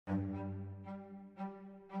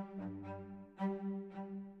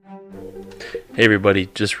Hey everybody,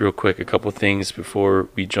 just real quick, a couple things before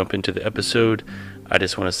we jump into the episode. I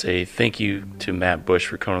just want to say thank you to Matt Bush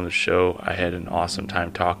for coming on the show. I had an awesome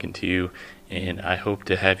time talking to you, and I hope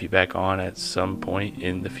to have you back on at some point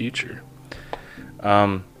in the future.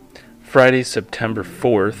 Friday, September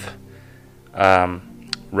 4th,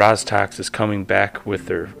 Roztalks is coming back with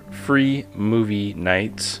their free movie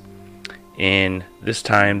nights, and this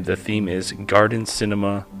time the theme is Garden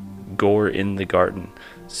Cinema, Gore in the Garden.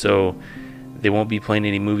 So they won't be playing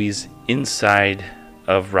any movies inside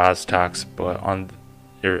of Roztalks, but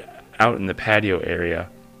they're out in the patio area.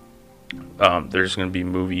 There's going to be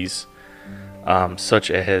movies such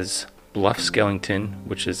as Bluff Skellington,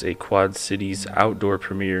 which is a Quad Cities outdoor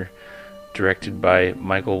premiere directed by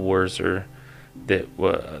Michael Wurzer.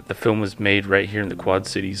 The film was made right here in the Quad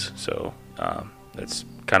Cities, so that's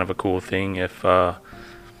kind of a cool thing if you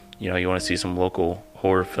want to see some local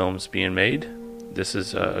horror films being made. This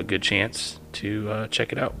is a good chance to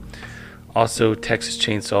check it out. Also, Texas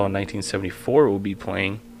Chainsaw 1974 will be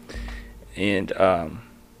playing, and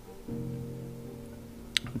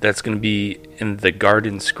that's going to be in the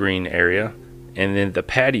garden screen area, and then the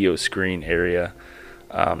patio screen area.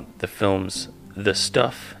 The films The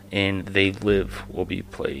Stuff and They Live will be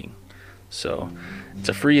playing. So it's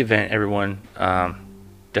a free event, everyone.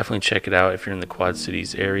 Definitely check it out if you're in the Quad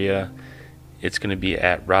Cities area. It's going to be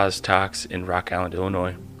at Roztalks in Rock Island,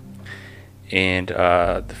 Illinois. And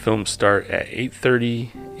the films start at 8:30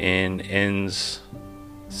 and ends,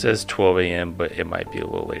 says 12 a.m., but it might be a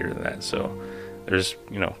little later than that. So there's,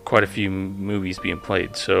 quite a few movies being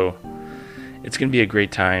played. So it's going to be a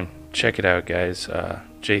great time. Check it out, guys.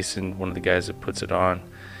 Jason, one of the guys that puts it on,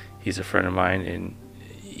 he's a friend of mine, and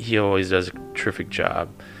he always does a terrific job.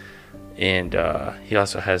 And he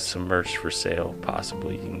also has some merch for sale,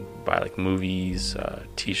 possibly. You can buy like movies,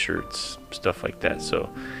 t-shirts, stuff like that. So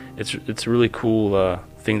it's a really cool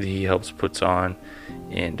thing that he puts on,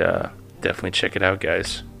 and definitely check it out,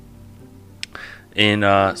 guys.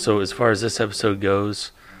 And so as far as this episode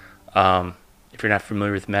goes, if you're not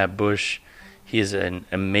familiar with Matt Bush, he is an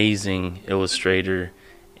amazing illustrator,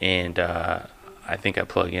 and I think I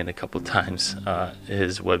plug in a couple times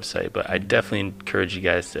his website, but I definitely encourage you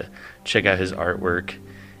guys to check out his artwork,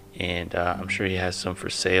 and I'm sure he has some for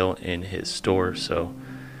sale in his store, so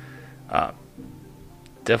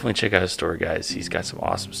definitely check out his store, guys. He's got some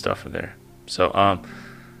awesome stuff in there. So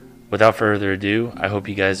without further ado, I hope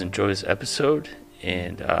you guys enjoy this episode,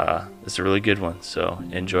 and it's a really good one, so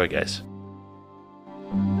enjoy, guys.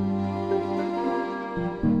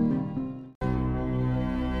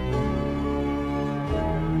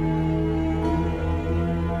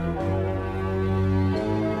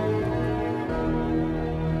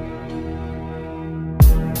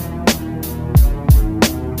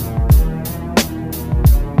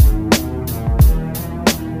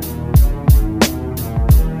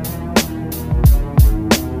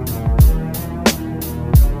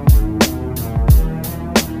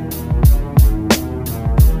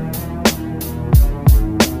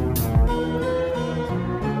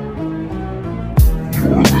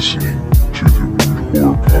 Listening to the Rude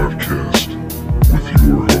Horror Podcast with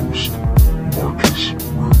your host, Marcus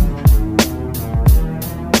Rude.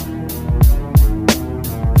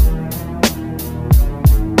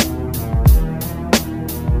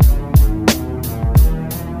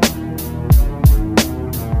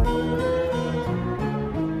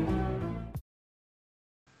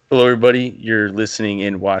 Hello, everybody. You're listening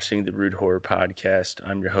and watching the Rude Horror Podcast.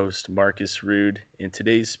 I'm your host, Marcus Rude, and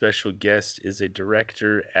today's special guest is a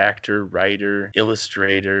director, actor, writer,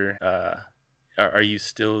 illustrator. Are you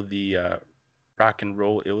still the rock and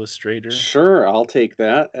roll illustrator? Sure, I'll take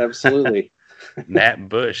that. Absolutely. Matt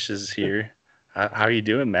Bush is here. How are you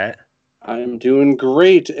doing, Matt? I'm doing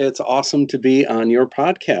great. It's awesome to be on your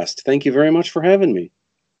podcast. Thank you very much for having me.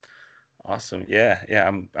 Awesome. Yeah.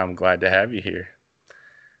 I'm glad to have you here.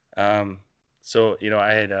 So,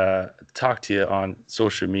 I had talked to you on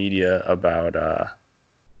social media about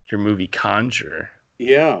your movie Conjure.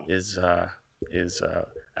 Yeah. Is a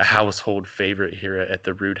household favorite here at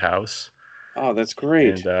the Rude House. Oh, that's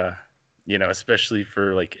great. And especially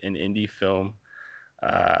for like an indie film,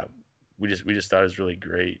 we just thought it was really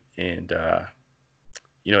great. And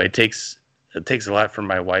it takes a lot for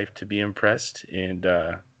my wife to be impressed, and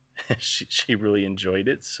she really enjoyed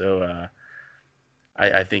it. So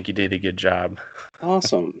I think you did a good job.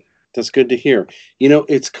 Awesome. That's good to hear.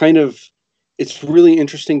 It's really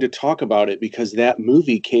interesting to talk about it because that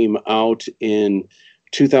movie came out in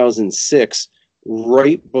 2006,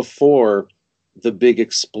 right before the big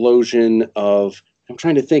explosion of, I'm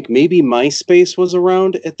trying to think, maybe MySpace was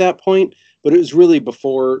around at that point, but it was really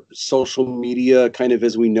before social media kind of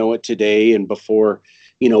as we know it today, and before,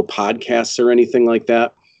 podcasts or anything like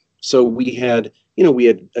that. So we had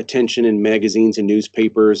attention in magazines and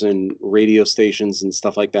newspapers and radio stations and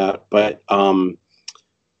stuff like that. But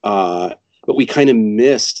we kind of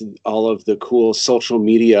missed all of the cool social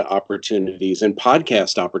media opportunities and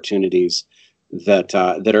podcast opportunities that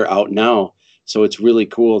are out now. So it's really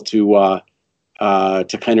cool to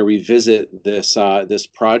kind of revisit this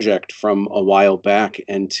project from a while back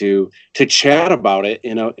and to chat about it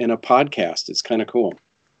in a podcast. It's kind of cool.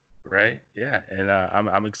 Right. Yeah. And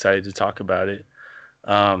I'm excited to talk about it.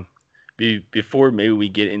 Before maybe we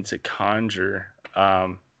get into Conjure,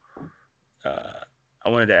 I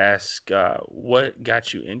wanted to ask, what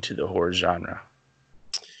got you into the horror genre?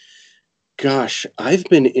 Gosh, I've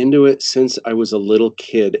been into it since I was a little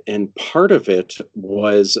kid, and part of it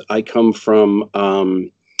was I come from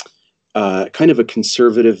kind of a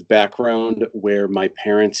conservative background where my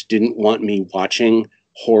parents didn't want me watching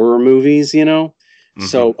horror movies, Mm-hmm.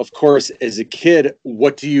 So, of course, as a kid,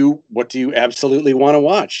 what do you absolutely want to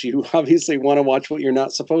watch? You obviously want to watch what you're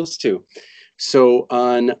not supposed to. So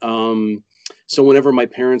so whenever my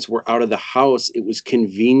parents were out of the house, it was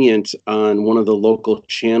convenient on one of the local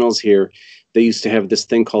channels here. They used to have this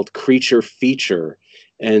thing called Creature Feature,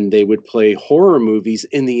 and they would play horror movies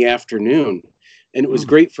in the afternoon. And it was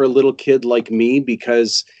great for a little kid like me,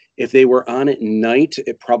 because if they were on at night,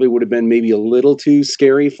 it probably would have been maybe a little too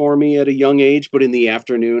scary for me at a young age. But in the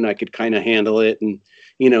afternoon, I could kind of handle it, and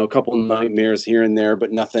a couple of nightmares here and there,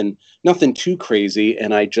 but nothing too crazy.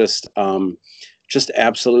 And I just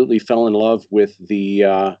absolutely fell in love with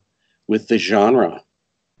the genre.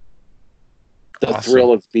 The Awesome.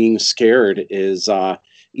 Thrill of being scared is,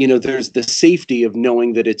 there's the safety of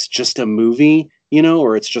knowing that it's just a movie,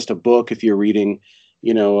 or it's just a book if you're reading,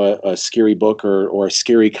 a scary book or a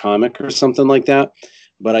scary comic or something like that.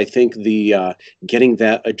 But I think the getting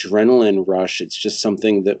that adrenaline rush, it's just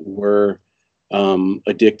something that we're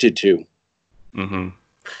addicted to. Mm-hmm.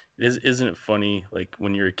 Isn't it funny? Like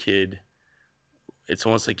when you're a kid, it's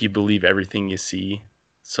almost like you believe everything you see.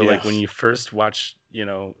 So like when you first watch,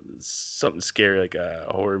 something scary, like a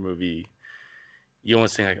horror movie, you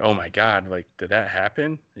almost think like, oh my God, like, did that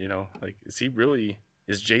happen? Like,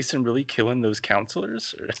 is Jason really killing those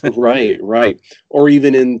counselors? Right. Or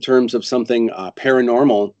even in terms of something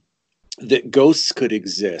paranormal, that ghosts could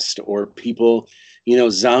exist, or people,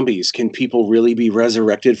 zombies. Can people really be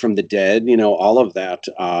resurrected from the dead? All of that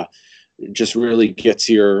just really gets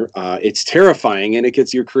it's terrifying, and it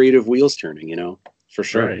gets your creative wheels turning, for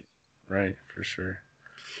sure. Right, for sure.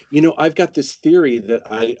 I've got this theory that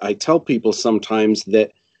I tell people sometimes,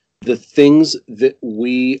 that the things that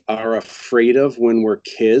we are afraid of when we're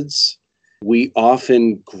kids, we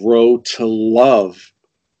often grow to love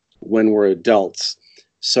when we're adults.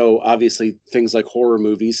 So obviously things like horror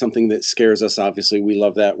movies, something that scares us, obviously we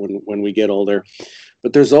love that when we get older.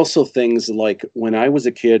 But there's also things like when I was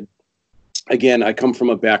a kid, again, I come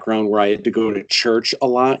from a background where I had to go to church a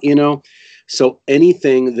lot, So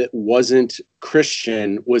anything that wasn't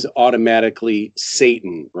Christian was automatically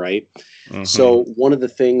Satan, right? Mm-hmm. So one of the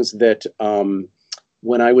things that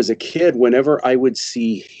when I was a kid, whenever I would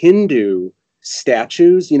see Hindu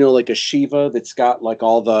statues, like a Shiva that's got like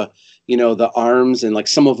all the, the arms, and like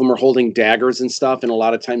some of them are holding daggers and stuff. And a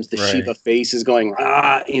lot of times the Shiva face is going,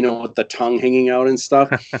 with the tongue hanging out and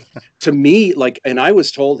stuff. To me, and I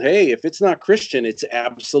was told, hey, if it's not Christian, it's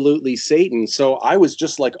absolutely Satan. So I was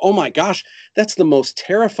just like, oh my gosh, that's the most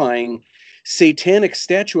terrifying satanic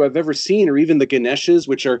statue I've ever seen. Or even the Ganeshas,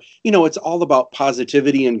 which are, it's all about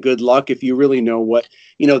positivity and good luck, if you really know what,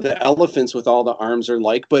 the elephants with all the arms are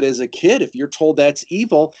like. But as a kid, if you're told that's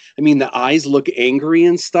evil, I mean, the eyes look angry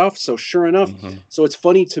and stuff. So sure enough, So it's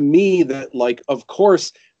funny to me that, of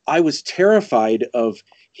course, I was terrified of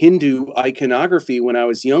Hindu iconography when I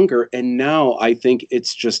was younger, and now I think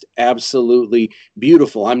it's just absolutely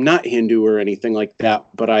beautiful. I'm not Hindu or anything like that,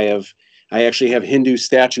 but I actually have Hindu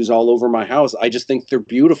statues all over my house. I just think they're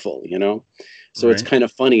beautiful, So It's kind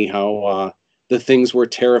of funny how the things we're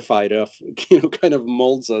terrified of, kind of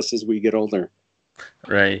molds us as we get older.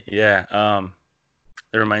 Right. Yeah.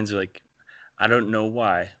 That reminds me, I don't know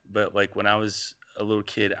why, but when I was a little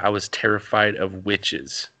kid, I was terrified of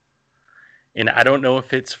witches. And I don't know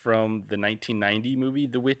if it's from the 1990 movie,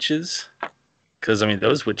 The Witches, because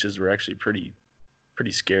those witches were actually pretty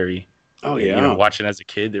scary. Oh yeah. Watching as a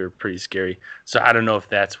kid, they were pretty scary. So I don't know if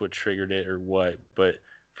that's what triggered it or what, but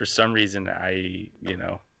for some reason I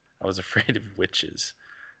was afraid of witches,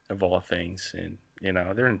 of all things. And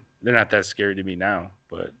they're not that scary to me now,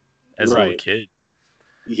 but as a little kid,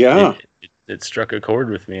 yeah, it it struck a chord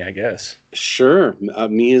with me, I guess. Sure,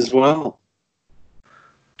 me as well.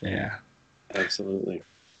 Yeah, absolutely.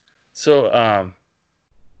 So,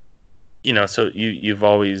 so you've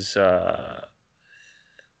always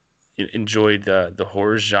enjoyed the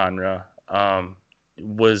horror genre.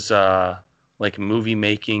 Was like movie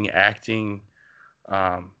making, acting,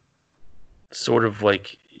 sort of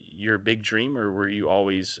like your big dream, or were you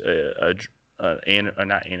always not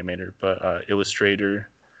animator, but illustrator,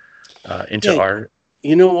 into art?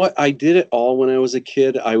 You know what? I did it all when I was a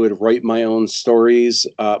kid. I would write my own stories.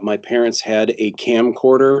 My parents had a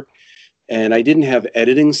camcorder, and I didn't have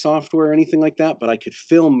editing software or anything like that, but I could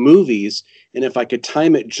film movies. And if I could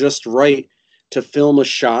time it just right to film a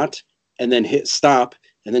shot and then hit stop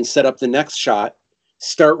and then set up the next shot,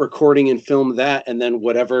 start recording and film that, and then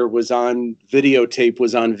whatever was on videotape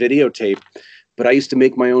was on videotape. But I used to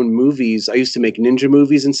make my own movies. I used to make ninja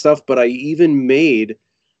movies and stuff, but I even made,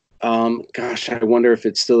 gosh, I wonder if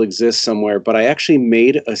it still exists somewhere, but I actually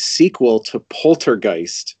made a sequel to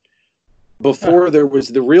Poltergeist. Before there was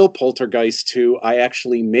the real Poltergeist 2, I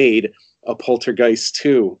actually made a Poltergeist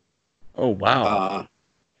 2. Oh, wow.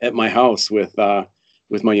 At my house with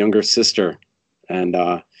my younger sister, and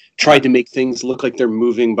tried to make things look like they're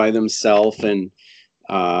moving by themselves, and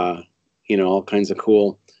all kinds of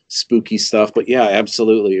cool spooky stuff. But yeah,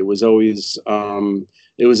 absolutely, it was always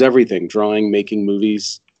it was everything: drawing, making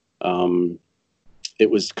movies. It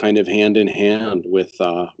was kind of hand in hand with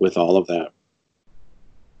all of that.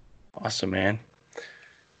 Awesome, man.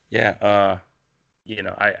 Yeah,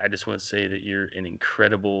 I just want to say that you're an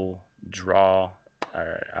incredible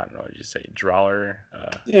or I don't know what you say, drawer.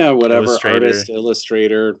 Whatever,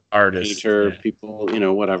 illustrator, painter, yeah. People,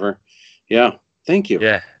 whatever. Yeah, thank you.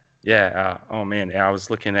 Yeah. Oh man, I was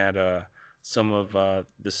looking at some of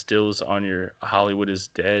the stills on your Hollywood is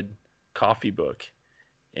Dead coffee book,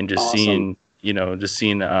 and just Awesome.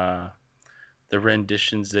 seeing the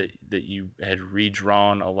renditions that you had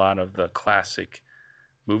redrawn a lot of the classic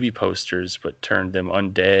movie posters, but turned them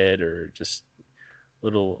undead or just a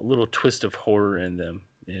little twist of horror in them.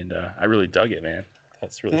 And I really dug it, man.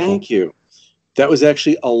 That's really Thank cool. you. That was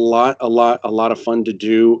actually a lot of fun to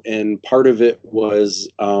do. And part of it was,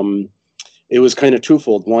 it was kind of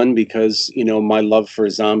twofold. One, because, my love for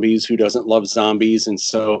zombies, who doesn't love zombies? And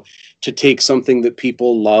so to take something that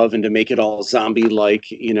people love and to make it all zombie-like,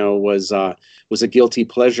 was a guilty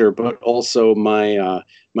pleasure. But also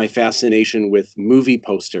my fascination with movie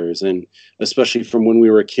posters, and especially from when we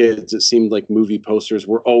were kids, it seemed like movie posters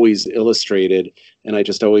were always illustrated, and I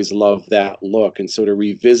just always loved that look. And so to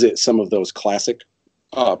revisit some of those classic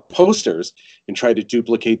posters and try to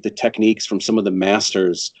duplicate the techniques from some of the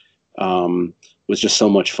masters was just so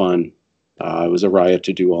much fun. It was a riot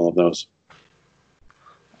to do all of those.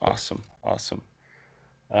 Awesome.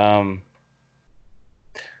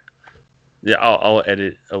 Yeah, I'll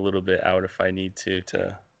edit a little bit out if I need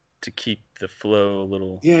to keep the flow a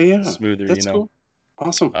little smoother. That's cool.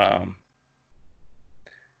 Awesome.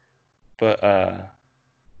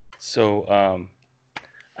 So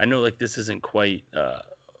I know like this isn't quite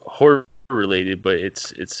horror related, but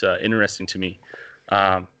it's interesting to me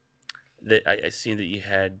that I seen that you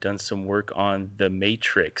had done some work on The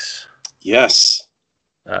Matrix. Yes.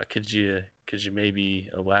 Could you maybe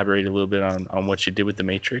elaborate a little bit on what you did with The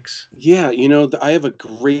Matrix? Yeah, I have a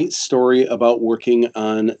great story about working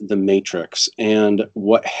on The Matrix. And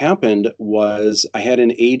what happened was I had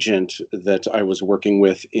an agent that I was working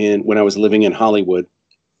with when I was living in Hollywood.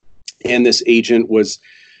 And this agent was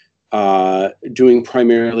doing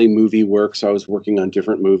primarily movie work. So I was working on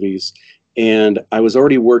different movies. And I was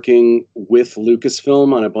already working with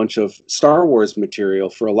Lucasfilm on a bunch of Star Wars material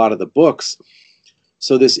for a lot of the books.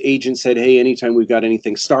 So this agent said, hey, anytime we've got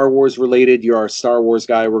anything Star Wars related, you're our Star Wars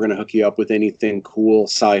guy. We're going to hook you up with anything cool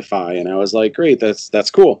sci-fi. And I was like, great, that's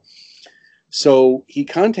cool. So he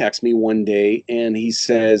contacts me one day and he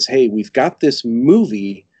says, hey, we've got this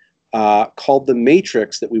movie called The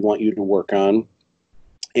Matrix that we want you to work on.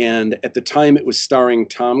 And at the time it was starring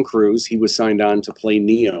Tom Cruise. He was signed on to play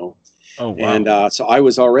Neo. Oh, wow. And so I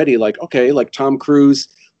was already like, okay, like Tom Cruise,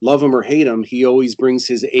 love him or hate him, he always brings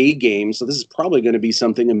his A game. So this is probably going to be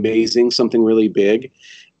something amazing, something really big.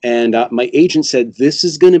 And my agent said, this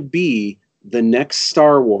is going to be the next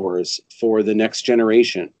Star Wars for the next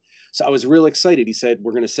generation. So I was real excited. He said,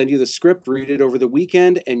 we're going to send you the script, read it over the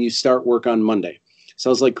weekend, and you start work on Monday. So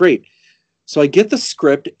I was like, great. So I get the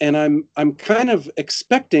script, and I'm kind of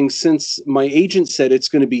expecting, since my agent said it's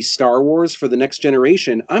going to be Star Wars for the next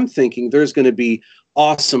generation, I'm thinking there's going to be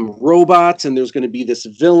awesome robots, and there's going to be this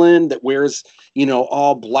villain that wears,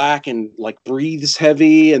 all black and like breathes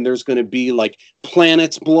heavy, and there's going to be like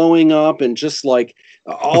planets blowing up and just like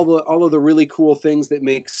all of the really cool things that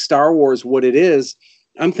make Star Wars what it is.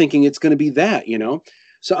 I'm thinking it's going to be that,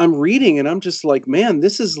 So I'm reading and I'm just like, man,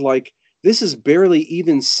 this is barely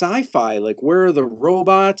even sci-fi. Like, where are the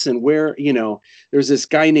robots, and where, there's this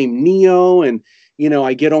guy named Neo, and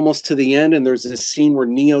I get almost to the end and there's this scene where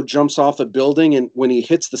Neo jumps off a building, and when he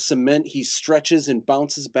hits the cement, he stretches and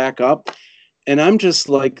bounces back up. And I'm just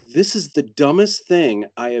like, this is the dumbest thing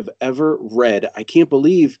I have ever read. I can't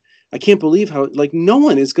believe how, like, no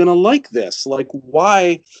one is going to like this. Like,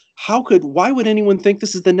 why would anyone think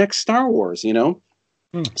this is the next Star Wars,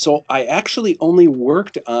 So I actually only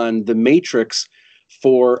worked on The Matrix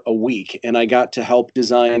for a week, and I got to help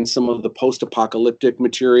design some of the post-apocalyptic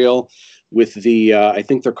material with the, I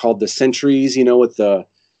think they're called the Sentries, with the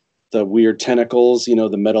weird tentacles,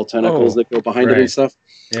 the metal tentacles that go behind it and stuff.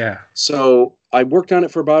 Yeah. So I worked on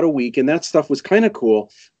it for about a week, and that stuff was kind of cool,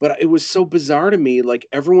 but it was so bizarre to me. Like,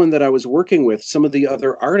 everyone that I was working with, some of the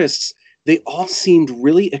other artists, they all seemed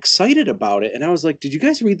really excited about it. And I was like, did you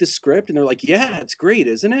guys read the script? And they're like, yeah, it's great,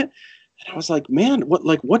 isn't it? And I was like, man,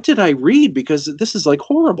 what did I read? Because this is like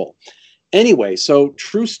horrible. Anyway, so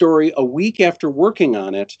true story, a week after working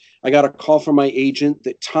on it, I got a call from my agent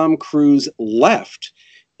that Tom Cruise left,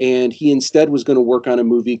 and he instead was going to work on a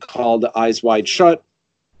movie called Eyes Wide Shut.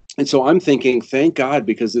 And so I'm thinking, thank God,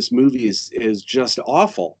 because this movie is just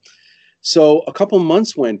awful. So a couple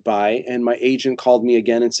months went by, and my agent called me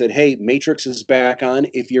again and said, hey, Matrix is back on.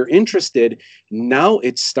 If you're interested, now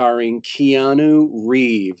it's starring Keanu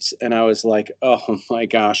Reeves. And I was like, oh my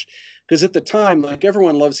gosh. Because at the time, like,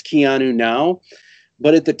 everyone loves Keanu now.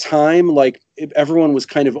 But at the time, like, everyone was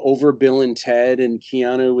kind of over Bill and Ted, and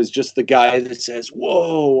Keanu was just the guy that says,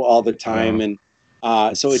 whoa, all the time. And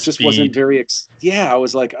so it just wasn't very, I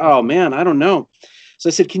was like, oh man, I don't know. So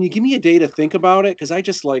I said, can you give me a day to think about it? Because I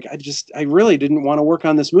really didn't want to work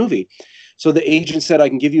on this movie. So the agent said, I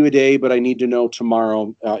can give you a day, but I need to know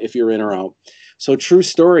tomorrow if you're in or out. So true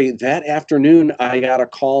story, that afternoon, I got a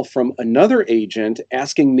call from another agent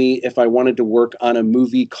asking me if I wanted to work on a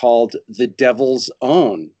movie called The Devil's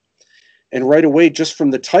Own. And right away, just from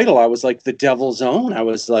the title, I was like, The Devil's Own? I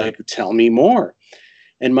was like, tell me more.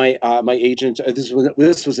 And my agent, this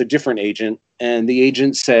was a different agent, and the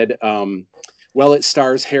agent said, well, it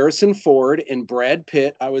stars Harrison Ford and Brad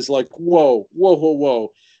Pitt. I was like, whoa.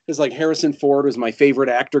 Because like Harrison Ford was my favorite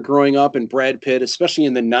actor growing up, and Brad Pitt, especially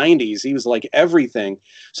in the 90s, he was like everything.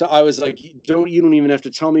 So I was like, you don't even have to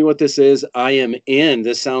tell me what this is. I am in.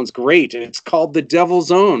 This sounds great. And it's called The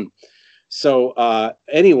Devil's Own. So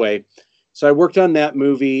anyway, so I worked on that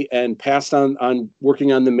movie and passed on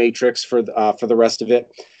working on The Matrix for the rest of it.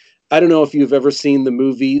 I don't know if you've ever seen the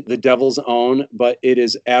movie The Devil's Own, but it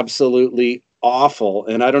is absolutely awful.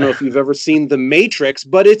 And I don't know if you've ever seen The Matrix,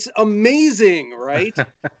 but it's amazing, right?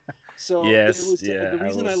 So the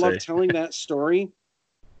reason I love telling that story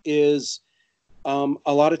is a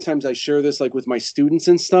lot of times I share this like with my students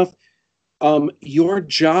and stuff. Your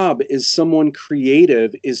job as someone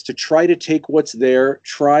creative is to try to take what's there,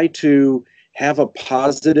 try to have a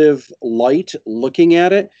positive light looking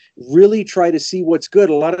at it, really try to see what's good.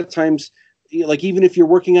 A lot of times, like, even if you're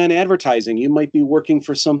working on advertising, you might be working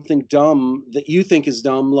for something dumb that you think is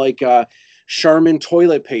dumb, like Charmin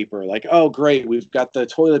toilet paper. Like, oh, great, we've got the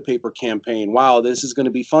toilet paper campaign. Wow, this is going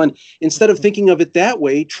to be fun. Instead of thinking of it that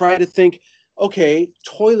way, try to think, okay,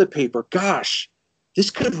 toilet paper, gosh, this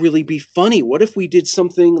could really be funny. What if we did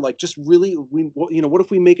something like just really, what if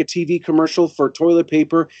we make a TV commercial for toilet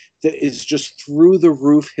paper that is just through the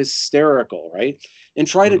roof hysterical, right? And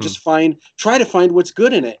try to just find what's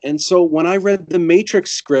good in it. And so when I read the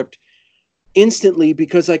Matrix script, instantly,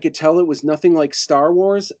 because I could tell it was nothing like Star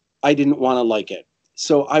Wars, I didn't want to like it.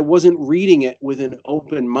 So I wasn't reading it with an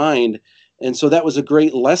open mind. And so that was a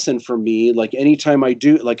great lesson for me. Like, anytime I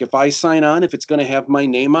do, like, if I sign on, if it's going to have my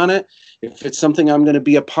name on it, if it's something I'm going to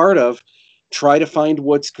be a part of, try to find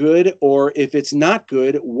what's good. Or if it's not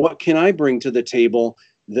good, what can I bring to the table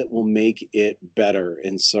that will make it better?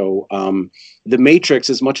 And so The Matrix,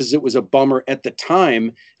 as much as it was a bummer at the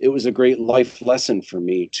time, it was a great life lesson for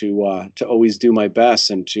me to always do my best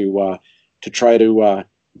and to try to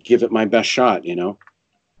give it my best shot,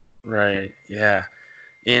 Right. Yeah.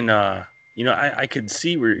 And, I could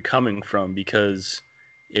see where you're coming from, because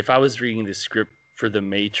if I was reading the script for The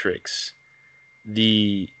Matrix,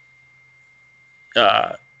 it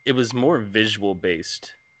was more visual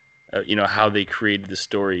based, how they created the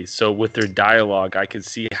story. So with their dialogue, I could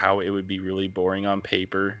see how it would be really boring on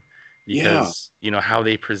paper, Yeah. because how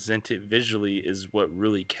they present it visually is what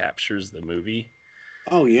really captures the movie.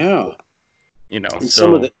 Oh yeah. And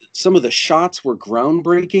So some of the shots were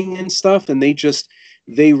groundbreaking and stuff, and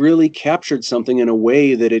they really captured something in a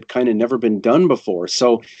way that had kind of never been done before.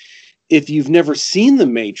 So if you've never seen The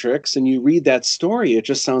Matrix and you read that story, it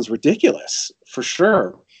just sounds ridiculous for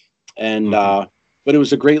sure. And but it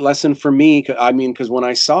was a great lesson for me. I mean, because when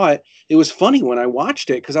I saw it, it was funny when I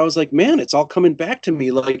watched it because I was like, man, it's all coming back to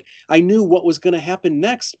me. Like I knew what was going to happen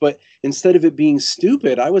next, but instead of it being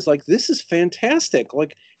stupid, I was like, this is fantastic.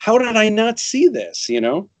 Like, how did I not see this?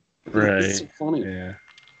 Right. It's so funny. Yeah.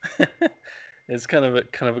 It's kind of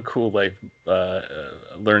a cool life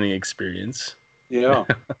learning experience. Yeah.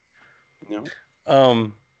 Yeah.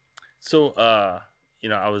 So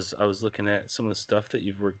I was looking at some of the stuff that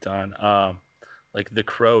you've worked on. Like The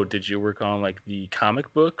Crow, did you work on like the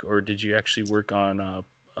comic book, or did you actually work on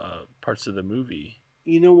parts of the movie?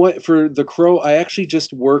 You know what? For The Crow, I actually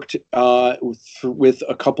just worked with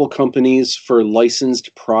a couple companies for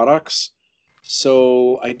licensed products.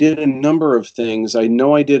 So I did a number of things. I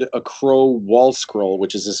know I did a Crow wall scroll,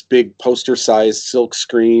 which is this big poster-sized silk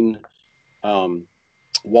screen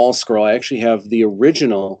wall scroll. I actually have the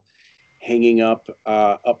original hanging up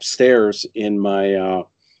upstairs in my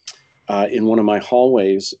in one of my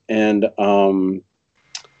hallways, and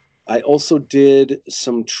I also did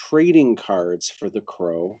some trading cards for The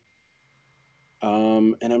Crow.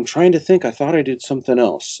 And I'm trying to think. I thought I did something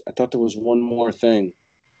else. I thought there was one more thing.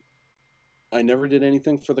 I never did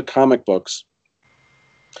anything for the comic books.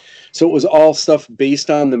 So it was all stuff based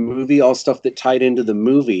on the movie, all stuff that tied into the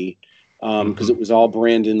movie, because it was all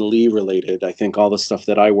Brandon Lee related. I think all the stuff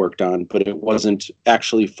that I worked on, but it wasn't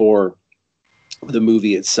actually for the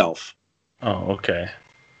movie itself. Oh, okay.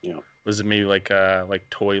 Yeah. Was it maybe like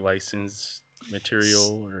toy license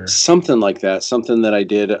material or something like that? Something that I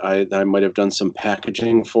did. I might have done some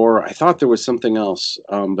packaging for. I thought there was something else,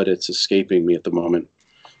 but it's escaping me at the moment.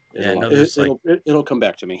 It'll come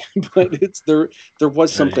back to me. But there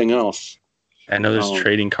was something else. I know there's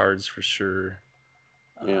trading cards for sure.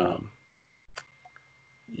 Yeah.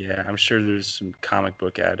 Yeah, I'm sure there's some comic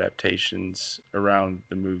book adaptations around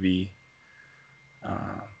the movie.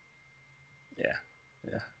 Yeah.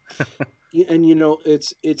 And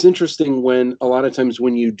it's interesting when a lot of times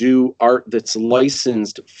when you do art that's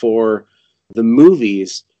licensed for the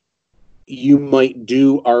movies, you might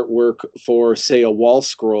do artwork for, say, a wall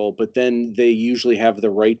scroll, but then they usually have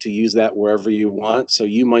the right to use that wherever you want. So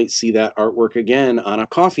you might see that artwork again on a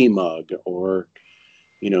coffee mug or,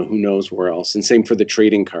 who knows where else. And same for the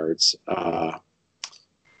trading cards.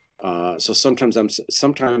 So sometimes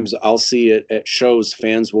I'll see it at shows.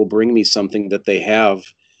 Fans will bring me something that they have,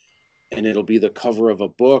 and it'll be the cover of a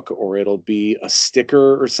book, or it'll be a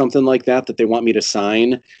sticker or something like that they want me to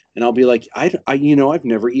sign. And I'll be like, I've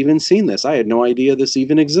never even seen this. I had no idea this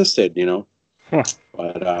even existed, Huh.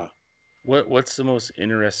 But what's the most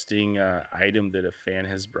interesting item that a fan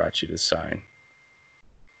has brought you to sign?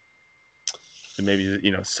 So maybe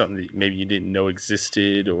something that maybe you didn't know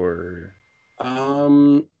existed, or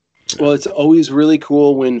well, it's always really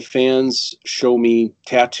cool when fans show me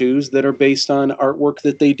tattoos that are based on artwork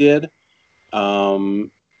that they did. So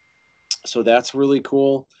that's really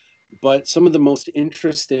cool. But some of the most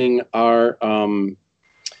interesting are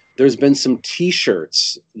there's been some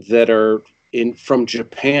T-shirts that are from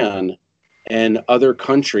Japan and other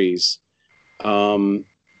countries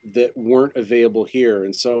that weren't available here.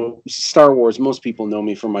 And so Star Wars, most people know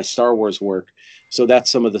me from my Star Wars work. So that's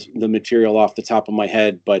some of the material off the top of my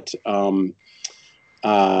head. But I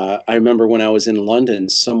remember when I was in London,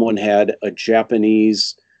 someone had a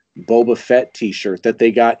Japanese Boba Fett T-shirt that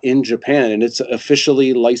they got in Japan, and it's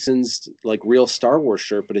officially licensed, like real Star Wars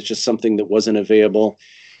shirt, but it's just something that wasn't available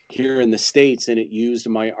here in the States. And it used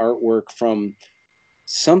my artwork from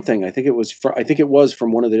something. I think it was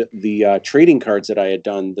from one of the trading cards that I had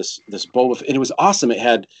done. This Boba Fett, and it was awesome. It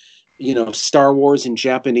had Star Wars in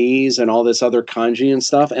Japanese and all this other kanji and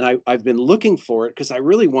stuff. And I've been looking for it because I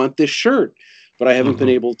really want this shirt, but I haven't been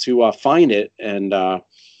able to find it. And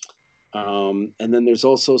then there's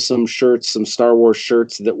also some Star Wars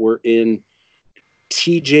shirts that were in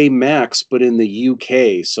TJ Maxx, but in the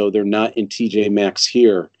UK. So they're not in TJ Maxx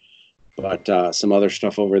here, but some other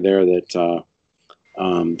stuff over there that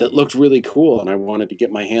looked really cool, and I wanted to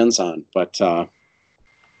get my hands on. But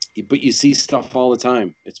you see stuff all the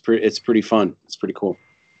time. It's pretty fun. It's pretty cool.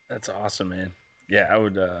 That's awesome, man. Yeah, I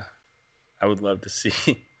would love to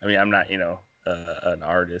see. I mean, I'm not an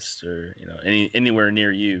artist or anywhere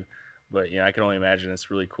near you, but I can only imagine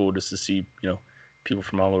it's really cool just to see people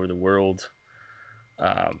from all over the world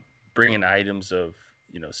bringing items of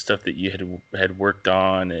stuff that you had worked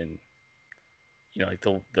on, and like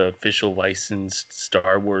the official licensed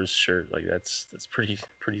Star Wars shirt. Like that's pretty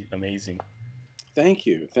amazing. Thank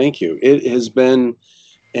you. It has been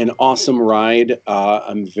an awesome ride.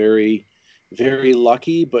 I'm very, very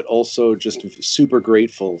lucky, but also just super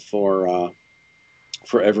grateful for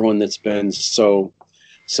everyone that's been so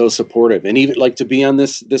supportive, and even like to be on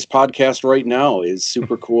this podcast right now is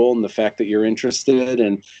super cool. And the fact that you're interested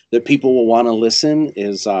and that people will want to listen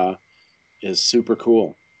is super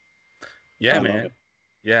cool. Yeah, man.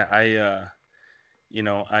 Yeah, I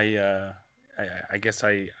guess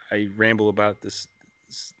I ramble about this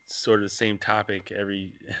sort of same topic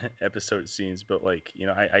every episode, it seems, but like,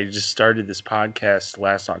 I just started this podcast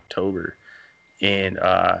last October, and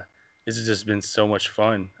this has just been so much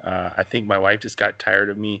fun. I think my wife just got tired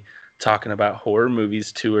of me talking about horror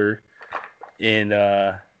movies to her, and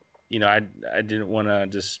I didn't want to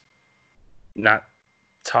just not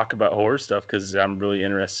talk about horror stuff because I'm really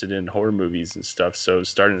interested in horror movies and stuff. So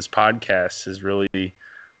starting this podcast has really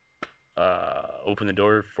opened the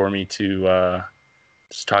door for me to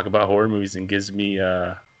just talk about horror movies, and gives me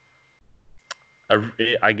I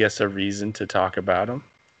guess a reason to talk about them.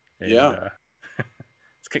 And, yeah.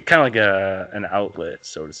 It's kind of like an outlet,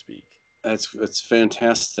 so to speak. That's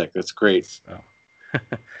fantastic. That's great. So,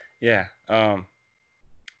 yeah.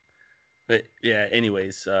 But yeah.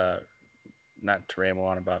 Anyways, not to ramble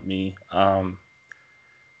on about me.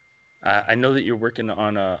 I know that you're working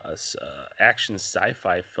on a action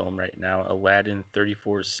sci-fi film right now, Aladdin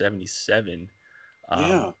 3477.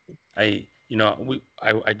 Yeah. I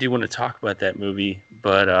do want to talk about that movie,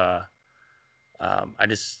 but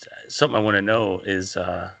something I want to know is,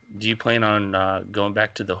 do you plan on going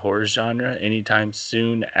back to the horror genre anytime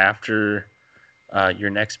soon after your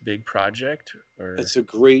next big project? Or that's a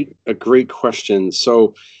great question.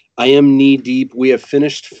 So I am knee deep. We have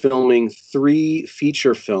finished filming 3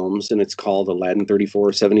 feature films, and it's called Aladdin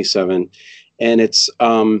 3477, and it's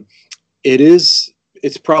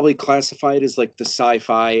probably classified as like the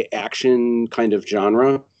sci-fi action kind of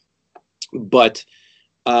genre, but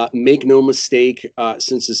make no mistake,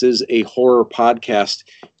 since this is a horror podcast,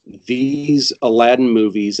 these Aladdin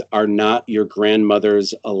movies are not your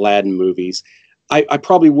grandmother's Aladdin movies. I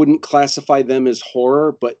probably wouldn't classify them as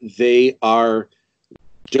horror, but they are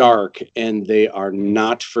dark, and they are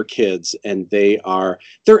not for kids, and they're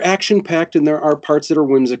action packed, and there are parts that are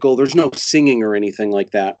whimsical. There's no singing or anything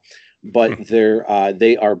like that, but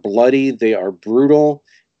they are bloody, they are brutal,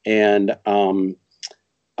 and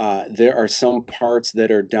there are some parts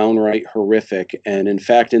that are downright horrific. And in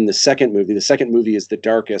fact, in the second movie is the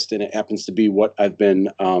darkest, and it happens to be what I've been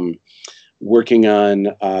working on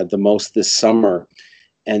the most this summer.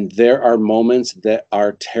 And there are moments that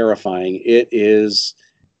are terrifying. It is,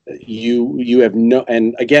 you have no,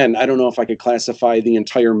 and again, I don't know if I could classify the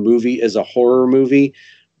entire movie as a horror movie,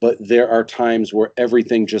 but there are times where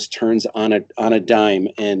everything just turns on a dime,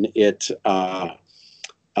 and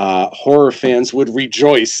horror fans would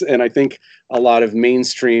rejoice, and I think a lot of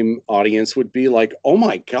mainstream audience would be like, "Oh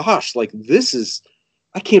my gosh! Like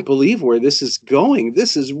I can't believe where this is going.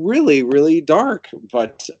 This is really, really dark."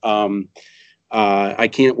 But I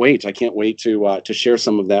can't wait. I can't wait to share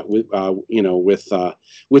some of that with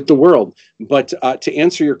the world. But to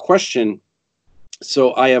answer your question,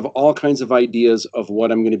 so I have all kinds of ideas of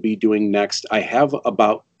what I'm going to be doing next. I have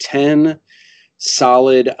about 10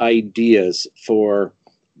 solid ideas for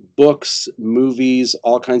books, movies,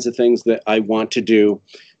 all kinds of things that I want to do.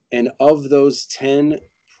 And of those 10,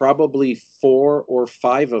 probably 4 or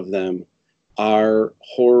 5 of them are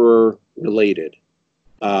horror related.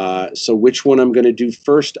 So which one I'm going to do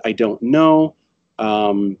first, I don't know.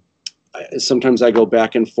 Sometimes I go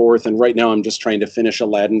back and forth, and right now I'm just trying to finish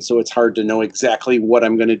Aladdin, so it's hard to know exactly what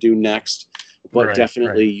I'm going to do next. But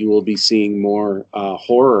definitely you will be seeing more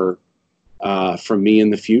horror from me in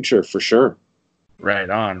the future, for sure. Right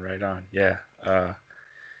on. Yeah. I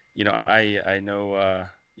know, I'm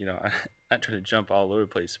not trying to jump all over the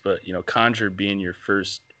place, but, Conjure being your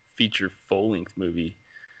first feature full-length movie,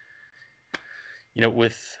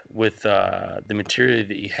 with the material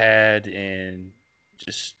that you had, and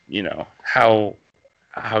just, how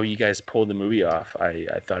you guys pulled the movie off,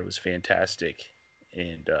 I thought it was fantastic,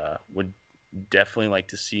 and would definitely like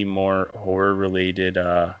to see more horror-related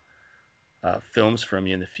films from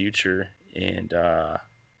you in the future. And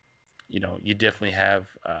you definitely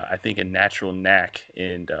have, I think, a natural knack,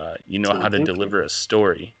 and how to deliver a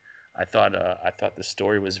story. I thought the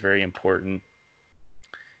story was very important,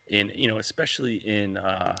 and especially in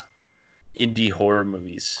indie horror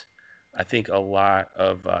movies. I think a lot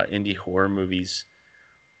of indie horror movies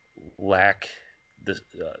lack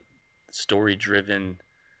the story driven,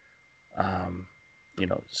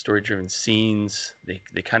 story driven scenes. They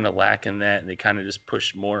kind of lack in that, and they kind of just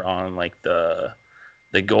push more on like the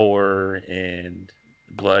gore and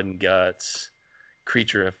blood and guts,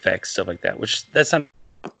 creature effects, stuff like that. Which that's not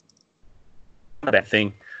a bad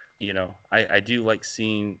thing. I do like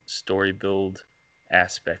seeing story build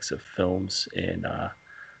aspects of films, and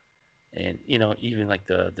even like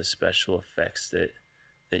the special effects that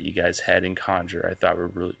you guys had in Conjure, I thought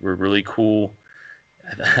were really cool.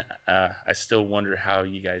 I still wonder how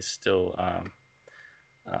you guys still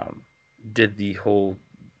did the whole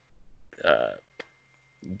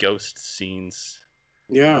ghost scenes.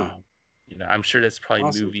 Yeah. I'm sure that's probably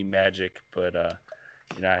Awesome. movie magic, but I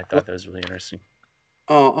thought that was really interesting.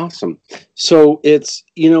 Oh, awesome. So it's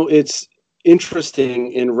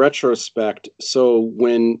interesting in retrospect. So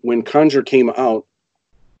when Conjure came out,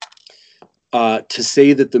 to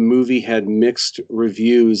say that the movie had mixed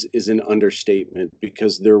reviews is an understatement,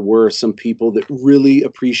 because there were some people that really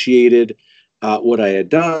appreciated what I had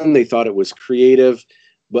done. They thought it was creative,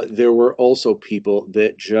 but there were also people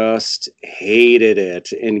that just hated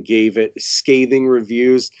it and gave it scathing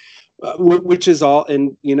reviews. Which is all,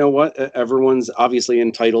 and you know what? Everyone's obviously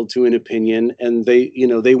entitled to an opinion, and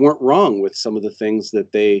they weren't wrong with some of the things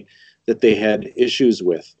that they had issues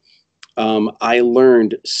with. I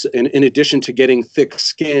learned, in addition to getting thick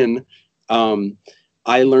skin,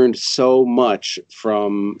 I learned so much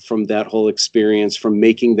from that whole experience, from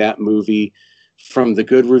making that movie, from the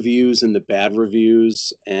good reviews and the bad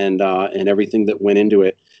reviews, and everything that went into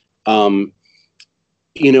it.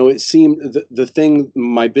 It seemed the thing,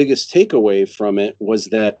 my biggest takeaway from it was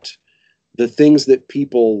that the things that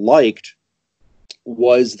people liked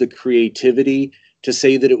was the creativity. To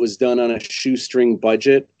say that it was done on a shoestring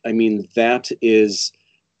budget, that's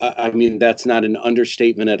not an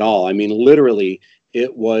understatement at all. Literally,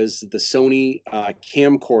 it was the Sony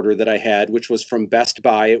camcorder that I had, which was from Best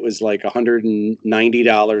Buy. It was like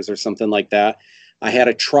 $190 or something like that. I had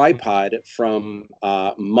a tripod from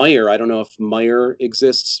Meijer. I don't know if Meijer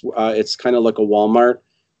exists. It's kind of like a Walmart,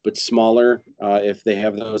 but smaller, if they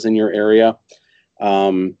have those in your area.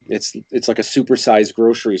 It's like a supersized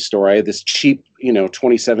grocery store. I had this cheap,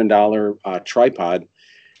 $27 tripod,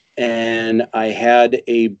 and I had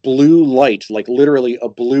a blue light, like literally a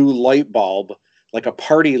blue light bulb, like a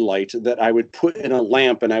party light that I would put in a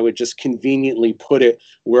lamp, and I would just conveniently put it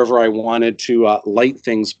wherever I wanted to light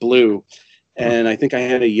things blue. And I think I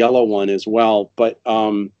had a yellow one as well, but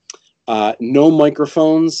no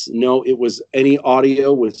microphones. No, it was any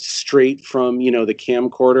audio was straight from, the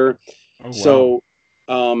camcorder. Oh, wow. So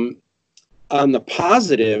on the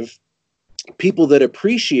positive, people that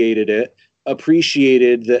appreciated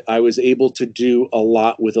that I was able to do a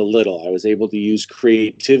lot with a little. I was able to use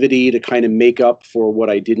creativity to kind of make up for what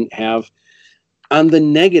I didn't have. On the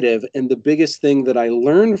negative, and the biggest thing that I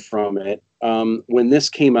learned from it, when this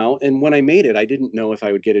came out and when I made it, I didn't know if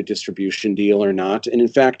I would get a distribution deal or not. And in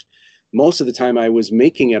fact, most of the time I was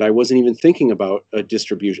making it, I wasn't even thinking about a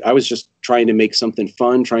distribution. I was just trying to make something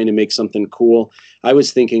fun, trying to make something cool. I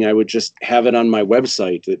was thinking I would just have it on my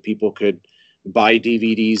website that people could buy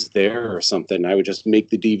DVDs there or something. I would just make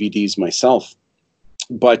the DVDs myself.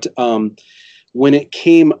 But when it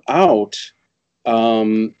came out,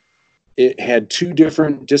 it had two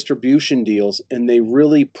different distribution deals, and they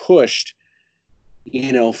really pushed,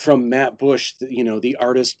 from Matt Bush, the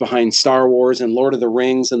artist behind Star Wars and Lord of the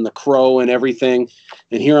Rings and The Crow and everything.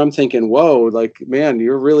 And here I'm thinking, whoa, like, man,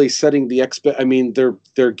 you're really setting the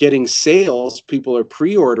they're getting sales. People are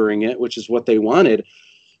pre-ordering it, which is what they wanted.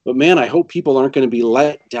 But man, I hope people aren't going to be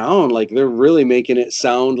let down. Like, they're really making it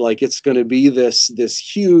sound like it's going to be this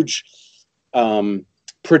huge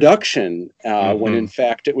production, when in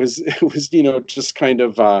fact it was just kind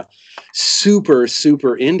of super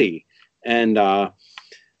indie. And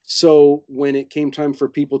so when it came time for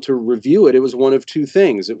people to review it, it was one of two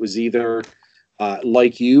things. It was either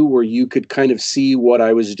like you, where you could kind of see what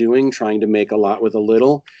I was doing, trying to make a lot with a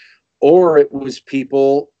little, or it was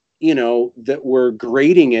people, that were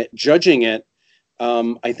grading it, judging it.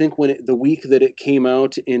 I think the week that it came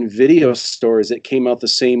out in video stores, it came out the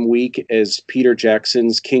same week as Peter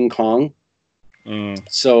Jackson's King Kong.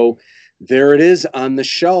 So there it is on the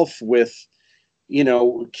shelf with,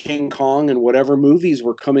 King Kong and whatever movies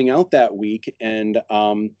were coming out that week. And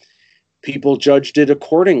people judged it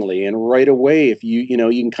accordingly. And right away, if you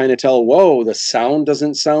can kind of tell, whoa, the sound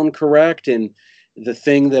doesn't sound correct. And the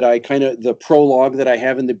thing that the prologue that I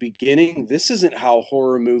have in the beginning, this isn't how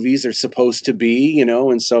horror movies are supposed to be,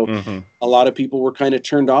 and so a lot of people were kind of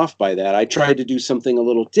turned off by that. I tried to do something a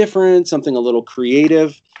little different, something a little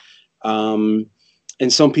creative.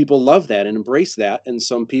 and some people love that and embrace that, and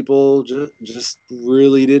some people just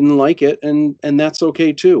really didn't like it, and that's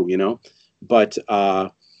okay too, you know. But I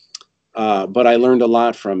learned a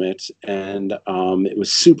lot from it, and it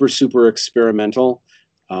was super experimental,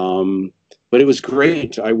 but it was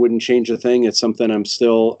great. I wouldn't change a thing. It's something I'm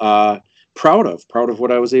still proud of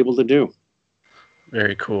what I was able to do.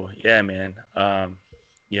 Very cool. Yeah, man.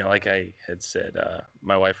 You know, like I had said,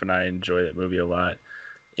 my wife and I enjoy that movie a lot,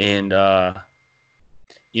 and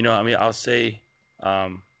you know, I mean, I'll say,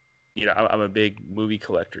 you know, I'm a big movie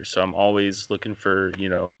collector, so I'm always looking for, you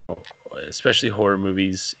know, especially horror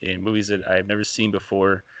movies and movies that I've never seen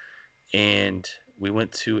before. And we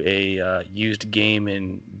went to a used game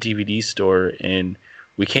and DVD store, and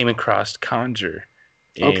we came across Conjure.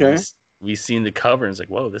 And Okay. we seen the cover, and it's like,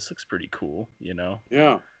 whoa, this looks pretty cool, you know?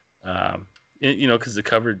 Yeah. You know, because the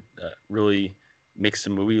cover really makes the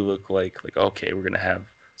movie look like, okay, we're going to have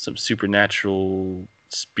some supernatural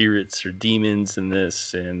spirits or demons in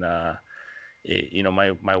this. And, you know,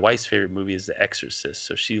 my wife's favorite movie is The Exorcist,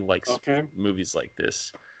 so she likes movies like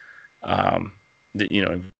this. You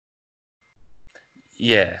know,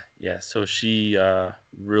 yeah. So she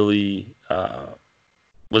really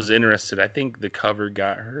was interested. I think the cover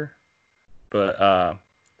got her, but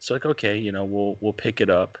so like, okay, you know, we'll pick it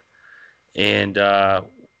up, and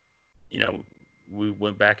you know, we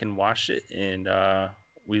went back and watched it, and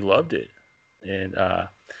we loved it, and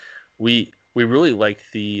we really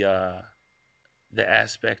liked the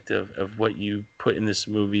aspect of what you put in this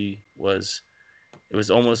movie. It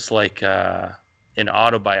was almost like an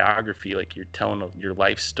autobiography, like you're telling your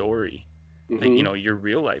life story, like, you know, your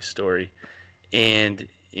real life story, and,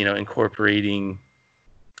 you know, incorporating,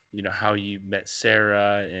 you know, how you met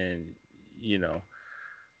Sarah, and, you know,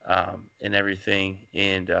 and everything,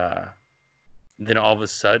 and then all of a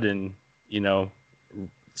sudden, you know,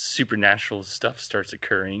 supernatural stuff starts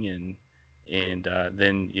occurring, and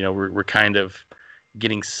then, you know, we're kind of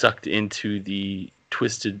getting sucked into the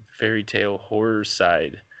twisted fairy tale horror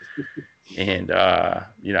side. And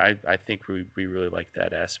you know, I think we really like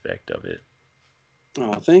that aspect of it.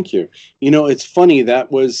 Oh, thank you. You know, it's funny, that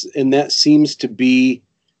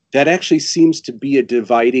actually seems to be a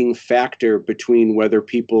dividing factor between whether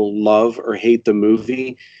people love or hate the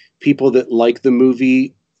movie. People that like the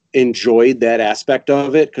movie enjoyed that aspect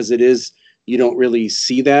of it, because you don't really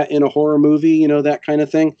see that in a horror movie, you know, that kind of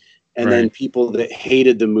thing. And Right. then people that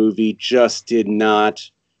hated the movie just did not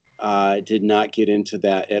get into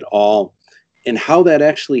that at all. And how that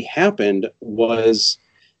actually happened was,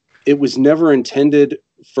 it was never intended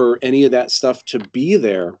for any of that stuff to be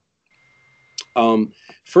there.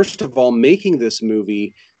 First of all, making this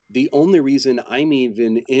movie, the only reason I'm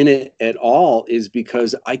even in it at all is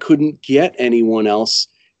because I couldn't get anyone else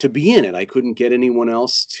to be in it. I couldn't get anyone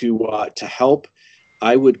else to help.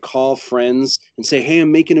 I would call friends and say, "Hey,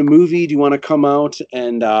 I'm making a movie. Do you want to come out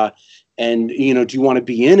and you know, do you want to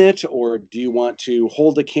be in it, or do you want to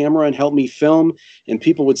hold the camera and help me film?" And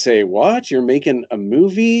people would say, "What? You're making a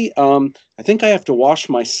movie? I think I have to wash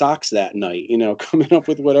my socks that night," you know, coming up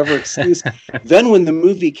with whatever excuse. Then when the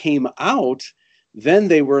movie came out, then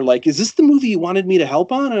they were like, "Is this the movie you wanted me to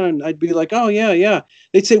help on?" And I'd be like, "Oh, yeah."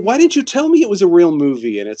 They'd say, "Why didn't you tell me it was a real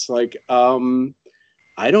movie?" And it's like,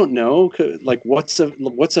 I don't know. Like, what's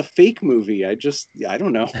a fake movie? I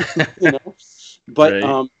don't know. You know? But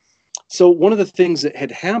Right. so one of the things that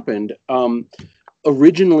had happened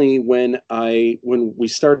originally, when we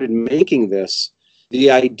started making this,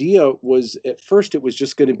 the idea was, at first it was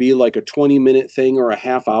just going to be like a 20-minute thing or a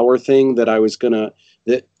half-hour thing that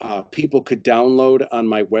people could download on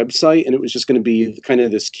my website, and it was just going to be kind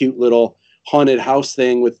of this cute little haunted house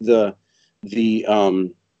thing with the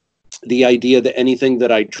idea that anything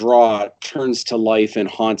that I draw turns to life and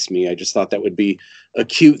haunts me. I just thought that would be a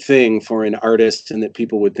cute thing for an artist, and that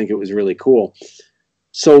people would think it was really cool.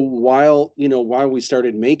 So while we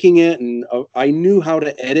started making it, and I knew how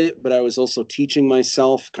to edit, but I was also teaching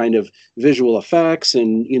myself kind of visual effects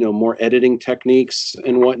and, you know, more editing techniques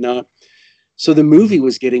and whatnot. So the movie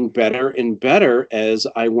was getting better and better as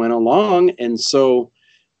I went along. And so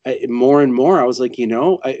more and more, I was like, you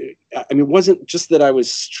know, I mean, it wasn't just that I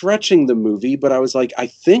was stretching the movie, but I was like, I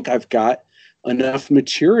think I've got enough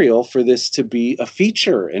material for this to be a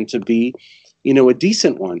feature and to be, you know, a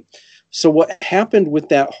decent one. So what happened with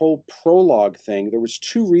that whole prologue thing, there was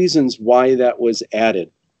two reasons why that was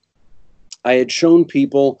added. I had shown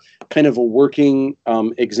people kind of a working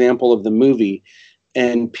example of the movie,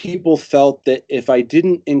 and people felt that if I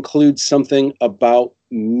didn't include something about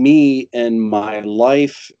me and my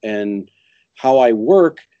life and how I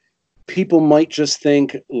work, people might just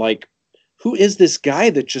think, like, who is this guy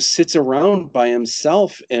that just sits around by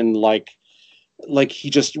himself and like he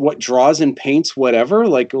just draws and paints whatever,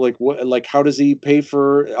 like what, like how does he pay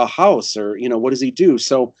for a house, or what does he do?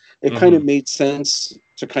 So it kind of made sense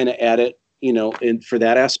to kind of add it, in for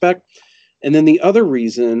that aspect. And then the other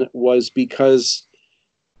reason was because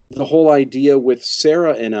the whole idea with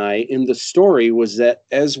Sarah and I in the story was that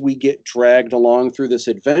as we get dragged along through this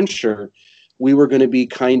adventure, we were going to be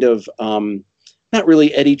kind of not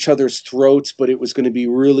really at each other's throats, but it was going to be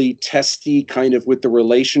really testy kind of with the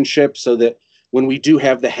relationship, so that when we do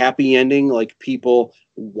have the happy ending, like people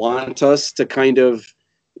want us to kind of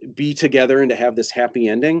be together and to have this happy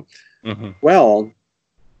ending. Well,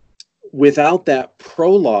 without that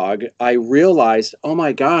prologue, I realized, oh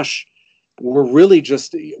my gosh,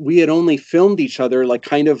 we had only filmed each other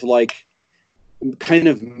kind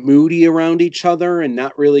of moody around each other and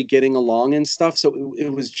not really getting along and stuff. So it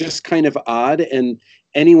was just kind of odd. And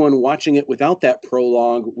anyone watching it without that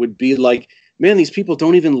prologue would be like, man, these people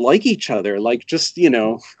don't even like each other. Like, just,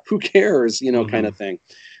 who cares, kind of thing.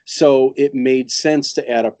 So it made sense to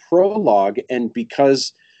add a prologue. And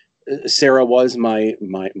because Sarah was my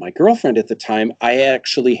girlfriend at the time, I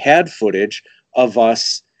actually had footage of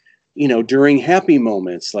us, during happy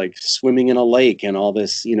moments, like swimming in a lake and all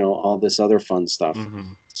this, all this other fun stuff.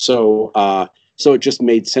 So it just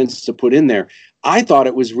made sense to put in there. I thought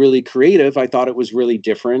it was really creative. I thought it was really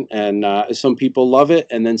different. And some people love it.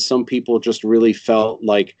 And then some people just really felt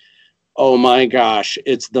like, oh my gosh,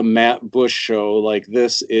 it's the Matt Bush show. Like,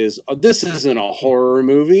 this isn't a horror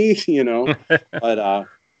movie, but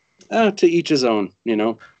to each his own,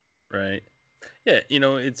 Right. Yeah.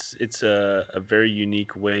 It's a very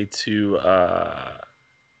unique way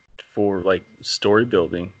for like story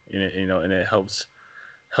building, and it helps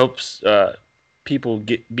people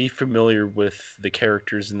be familiar with the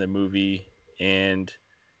characters in the movie, and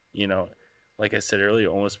like I said earlier,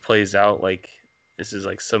 it almost plays out like this is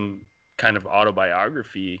like some kind of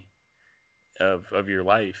autobiography of your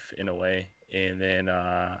life in a way, and then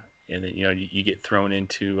you get thrown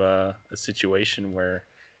into a situation where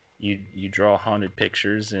you draw haunted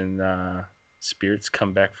pictures and spirits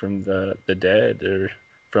come back from the dead or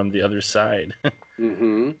from the other side.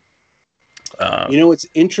 It's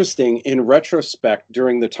interesting in retrospect,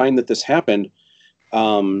 during the time that this happened,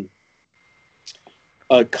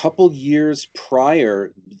 a couple years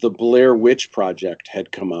prior, the Blair Witch Project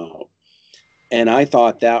had come out. And I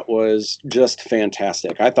thought that was just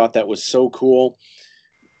fantastic. I thought that was so cool.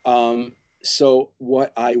 So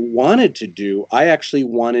what I wanted to do, I actually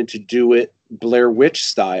wanted to do it Blair Witch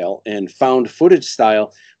style and found footage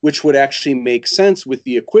style, which would actually make sense with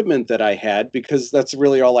the equipment that I had, because that's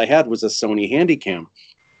really all I had was a Sony Handycam.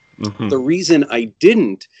 The reason I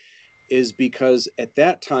didn't is because at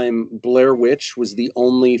that time, Blair Witch was the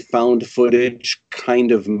only found footage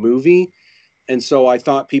kind of movie. And so I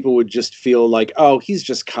thought people would just feel like, oh, he's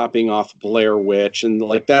just copying off Blair Witch. And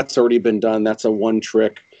like, that's already been done. That's a one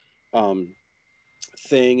trick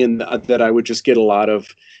thing. And that I would just get a lot of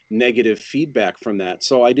negative feedback from that.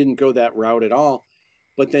 So I didn't go that route at all.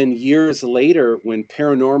 But then years later, when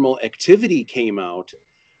Paranormal Activity came out,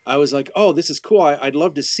 I was like, oh, this is cool. I'd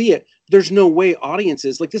love to see it. There's no way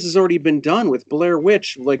audiences, like, this has already been done with Blair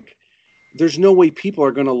Witch. Like, there's no way people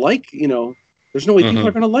are going to like, there's no way people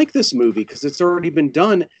are going to like this movie because it's already been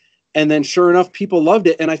done. And then sure enough, people loved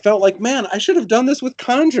it. And I felt like, man, I should have done this with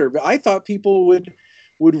Conjure. But I thought people would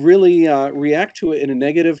really react to it in a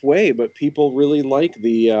negative way. But people really like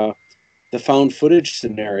the found footage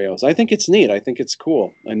scenarios. I think it's neat. I think it's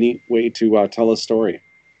cool. A neat way to tell a story.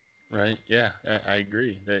 Right. Yeah, I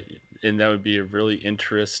agree. That would be a really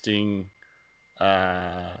interesting,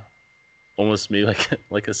 almost maybe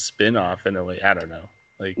like a spin-off in a way. I don't know.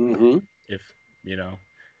 Like if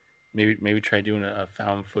maybe try doing a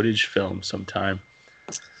found footage film sometime.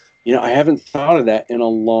 I haven't thought of that in a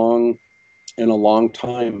long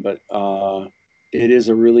time, but it is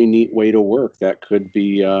a really neat way to work. That could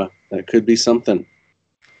be something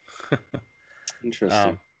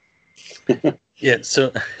interesting. Yeah.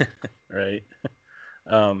 So, right.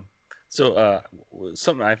 So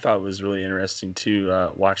something I thought was really interesting too,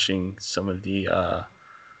 watching some of the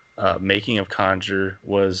making of Conjure,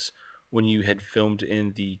 was when you had filmed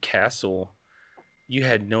in the castle, you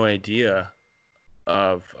had no idea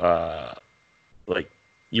of like,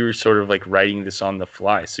 you were sort of like writing this on the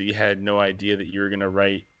fly. So you had no idea that you were going to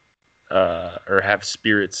write or have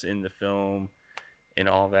spirits in the film and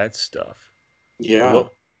all that stuff. Yeah.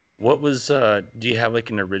 What was, do you have like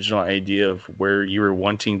an original idea of where you were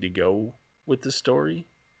wanting to go with the story?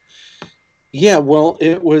 Yeah, well,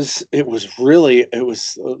 it was really, it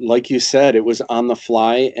was like you said, it was on the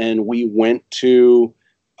fly, and we went to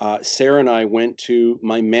Sarah and I went to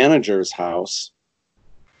my manager's house.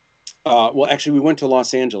 Well, actually, we went to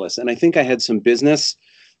Los Angeles, and I think I had some business,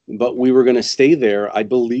 but we were going to stay there, I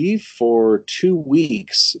believe, for 2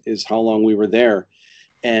 weeks is how long we were there.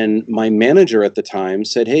 And my manager at the time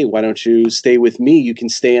said, "Hey, why don't you stay with me? You can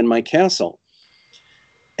stay in my castle."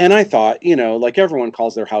 And I thought, like everyone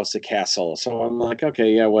calls their house a castle. So I'm like,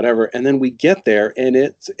 okay, yeah, whatever. And then we get there and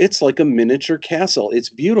it's like a miniature castle. It's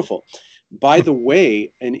beautiful. By the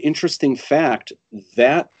way, an interesting fact,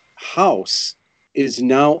 that house is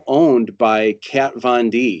now owned by Kat Von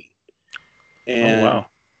D. Oh And wow.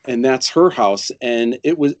 and that's her house. And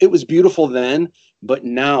it was beautiful then, but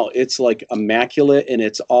now it's like immaculate and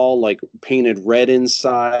it's all like painted red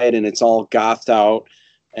inside and it's all gothed out.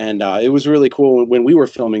 And it was really cool when we were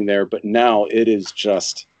filming there, but now it is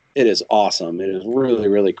awesome. It is really,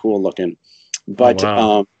 really cool looking. Oh But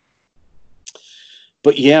wow.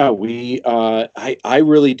 yeah, I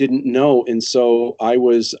really didn't know, and so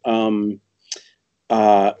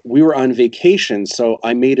we were on vacation, so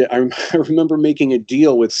I made it. I remember making a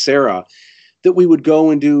deal with Sarah that we would go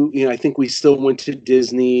and do, I think we still went to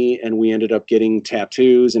Disney and we ended up getting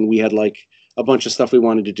tattoos and we had like a bunch of stuff we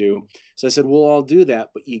wanted to do. So I said, we'll all do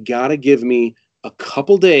that, but you got to give me a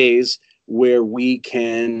couple days where we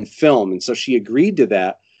can film. And so she agreed to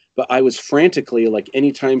that. But I was frantically, like,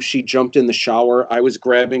 anytime she jumped in the shower, I was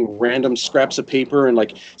grabbing random scraps of paper and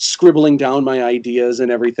like scribbling down my ideas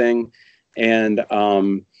and everything. And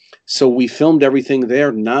so we filmed everything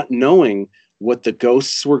there, not knowing what the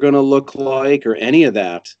ghosts were going to look like or any of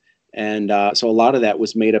that. And so a lot of that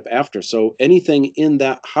was made up after. So anything in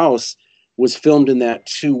that house was filmed in that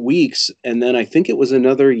 2 weeks. And then I think it was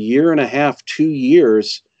another year and a half, 2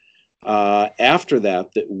 years after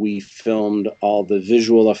that, that we filmed all the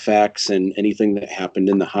visual effects and anything that happened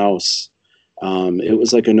in the house. It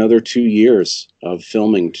was like another 2 years of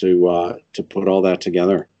filming to put all that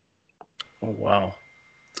together. Oh wow.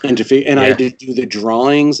 And I Yeah. had to do the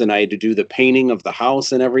drawings and I had to do the painting of the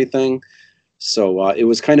house and everything. So it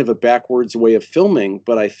was kind of a backwards way of filming,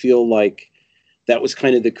 but I feel like that was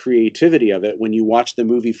kind of the creativity of it. When you watch the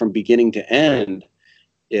movie from beginning to end,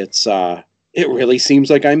 it really seems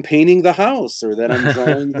like I'm painting the house or that I'm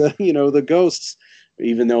drawing the ghosts,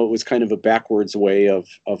 even though it was kind of a backwards way of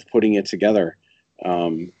putting it together.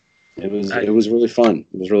 It was I, it was really fun.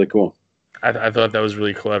 It was really cool. I thought that was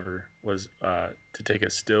really clever. Was to take a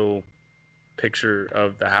still picture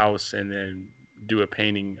of the house and then do a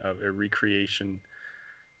painting of a recreation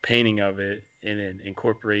painting of it and then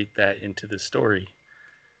incorporate that into the story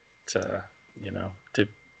to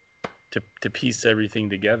to piece everything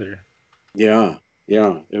together. Yeah,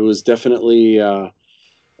 yeah. It was definitely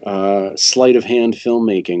sleight of hand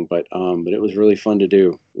filmmaking, but it was really fun to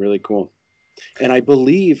do. Really cool. And I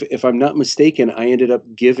believe, if I'm not mistaken, I ended up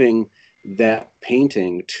giving that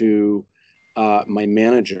painting to my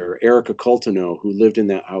manager, Erica Coltano, who lived in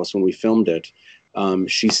that house when we filmed it.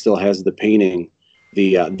 She still has the painting,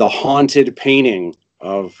 the haunted painting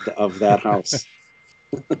of that house.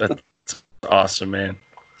 That's awesome, man.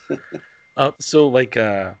 So like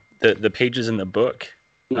the pages in the book,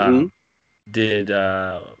 Hmm. did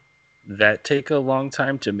that take a long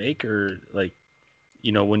time to make, or like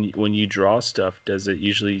when you draw stuff, does it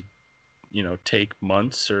usually take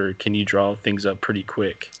months, or can you draw things up pretty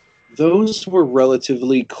quick? Those were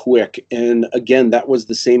relatively quick, and again, that was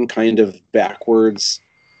the same kind of backwards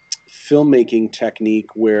filmmaking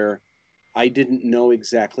technique where I didn't know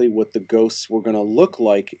exactly what the ghosts were going to look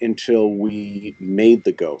like until we made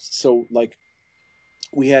the ghosts. So, like,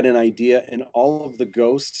 we had an idea, and all of the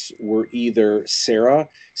ghosts were either Sarah.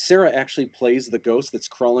 Sarah actually plays the ghost that's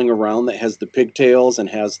crawling around that has the pigtails and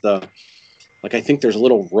has like, I think there's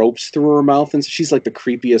little ropes through her mouth, and she's like the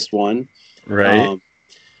creepiest one. Right. Um,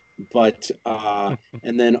 but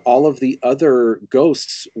and then all of the other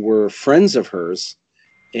ghosts were friends of hers,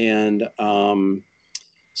 and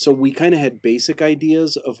so we kind of had basic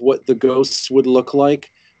ideas of what the ghosts would look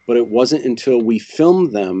like, but it wasn't until we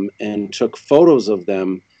filmed them and took photos of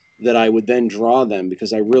them that I would then draw them,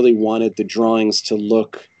 because I really wanted the drawings to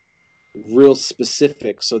look real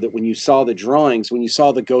specific, so that when you saw the drawings, when you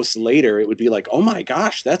saw the ghosts later, it would be like, oh my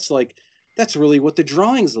gosh, that's really what the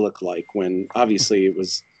drawings look like, when obviously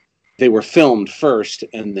they were filmed first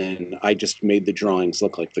and then I just made the drawings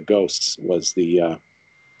look like the ghosts was the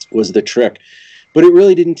trick. But it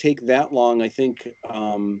really didn't take that long. I think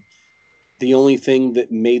the only thing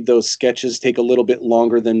that made those sketches take a little bit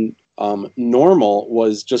longer than normal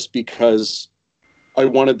was just because I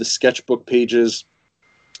wanted the sketchbook pages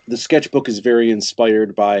the sketchbook is very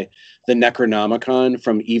inspired by the Necronomicon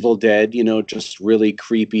from Evil Dead, just really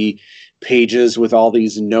creepy pages with all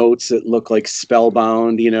these notes that look like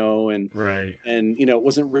spellbound, and Right. it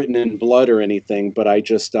wasn't written in blood or anything, but I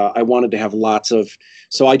just I wanted to have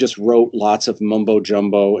so I just wrote lots of mumbo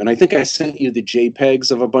jumbo, and I think I sent you the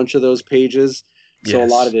JPEGs of a bunch of those pages. So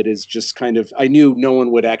Yes. a lot of it is just kind of, I knew no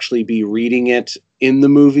one would actually be reading it in the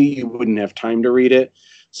movie. You wouldn't have time to read it.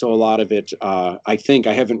 So a lot of it, I think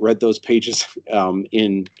I haven't read those pages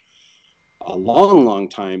in a long, long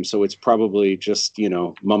time. So it's probably just,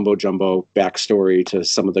 mumbo jumbo backstory to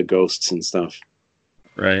some of the ghosts and stuff.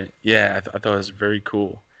 Right. Yeah, I thought it was very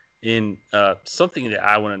cool. In something that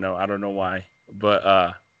I want to know, I don't know why,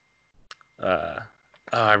 but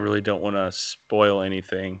I really don't want to spoil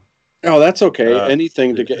anything. Oh, that's okay.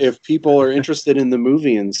 Anything to get, if people are interested in the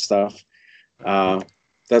movie and stuff,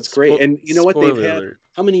 that's great. And you know what they've had? Alert.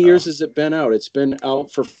 How many years has it been out? It's been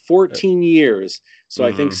out for 14 years. So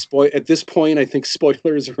I think at this point, I think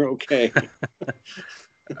spoilers are okay.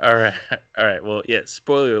 All right. Well, yeah.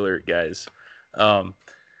 Spoiler alert, guys. So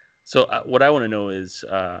what I want to know is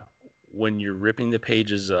when you're ripping the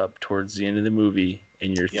pages up towards the end of the movie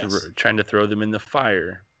and you're trying to throw them in the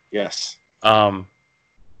fire. Yes.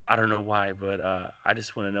 I don't know why, but I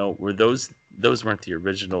just want to know, were those weren't the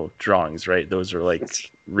original drawings, right? Those are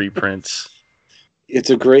like reprints. It's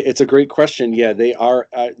a great question. Yeah, they are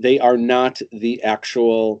not the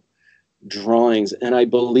actual drawings. And I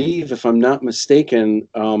believe, if I'm not mistaken,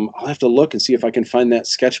 I'll have to look and see if I can find that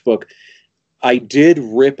sketchbook. I did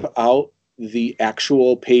rip out the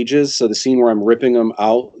actual pages. So the scene where I'm ripping them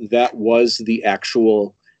out, that was the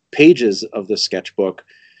actual pages of the sketchbook.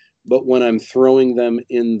 But when I'm throwing them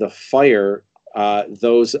in the fire,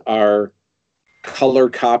 those are color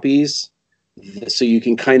copies. So you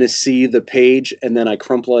can kind of see the page, and then I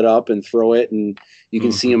crumple it up and throw it, and you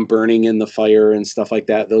can see them burning in the fire and stuff like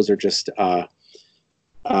that. Those are just,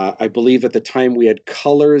 I believe at the time we had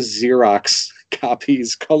color Xerox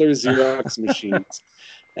copies, color Xerox machines.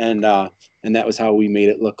 And that was how we made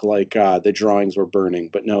it look like the drawings were burning.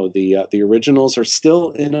 But no, the originals are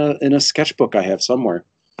still in a sketchbook I have somewhere.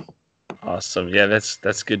 Awesome. Yeah,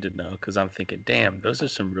 that's good to know, because I'm thinking, damn, those are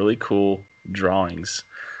some really cool drawings.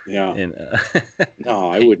 Yeah. And no,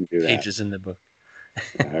 I wouldn't do that. Pages in the book.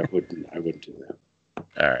 I wouldn't do that.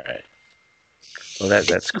 All right. Well,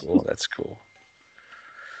 that's cool. That's cool.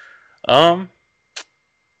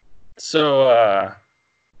 So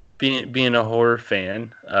being a horror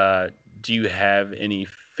fan, do you have any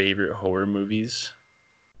favorite horror movies?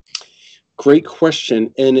 Great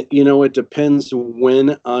question. And, it depends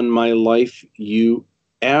when on my life you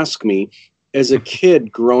ask me. As a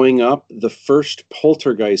kid growing up, the first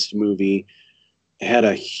Poltergeist movie had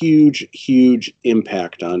a huge, huge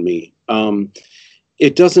impact on me.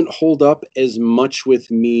 It doesn't hold up as much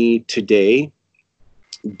with me today,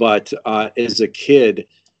 but as a kid,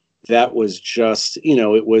 that was just,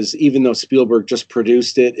 it was, even though Spielberg just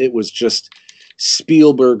produced it, it was just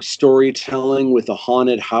Spielberg storytelling with a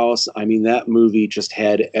haunted house. I mean, that movie just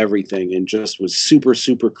had everything and just was super,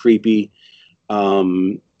 super creepy.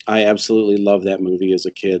 I absolutely loved that movie as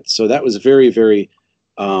a kid. So that was very, very,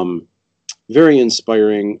 very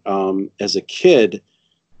inspiring as a kid.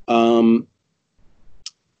 I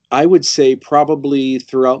would say probably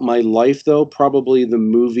throughout my life, though, probably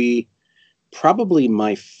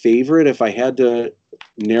my favorite, if I had to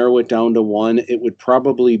narrow it down to one, it would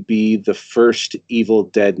probably be the first Evil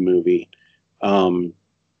Dead movie.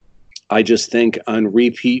 I just think on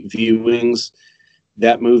repeat viewings,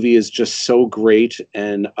 that movie is just so great,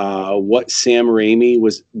 and what Sam Raimi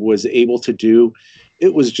was able to do,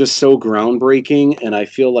 it was just so groundbreaking, and I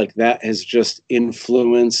feel like that has just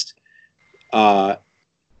influenced all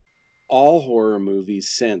horror movies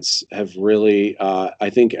since. Have really, I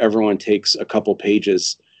think everyone takes a couple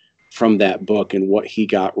pages from that book and what he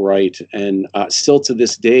got right, and still to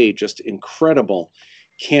this day, just incredible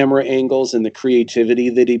camera angles, and the creativity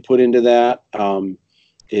that he put into that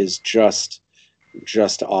is just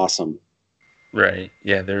awesome. Right.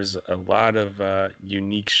 Yeah, there's a lot of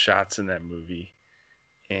unique shots in that movie.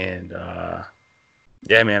 And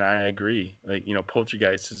yeah, man, I agree. Like,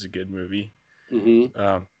 Poltergeist is a good movie. Mm-hmm.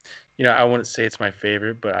 I wouldn't say it's my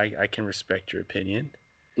favorite, but I can respect your opinion.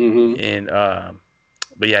 Mm-hmm. And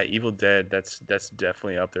but yeah, Evil Dead, that's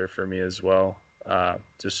definitely up there for me as well.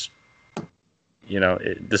 The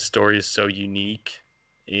story is so unique,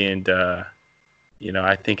 and I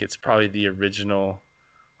think it's probably the original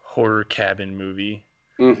horror cabin movie.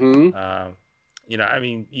 Mm-hmm. I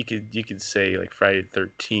mean, you could say like Friday the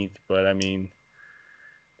 13th, but I mean,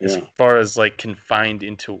 as far as like confined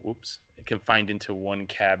into confined into one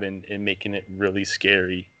cabin and making it really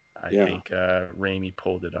scary. I think Raimi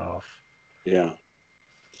pulled it off. Yeah.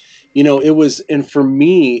 You know, it was, and for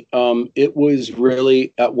me, it was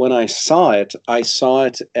really, when I saw it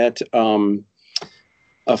at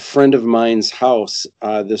a friend of mine's house,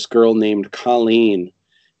 this girl named Colleen.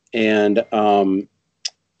 And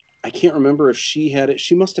I can't remember if she had it.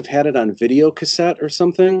 She must have had it on video cassette or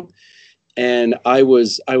something. And I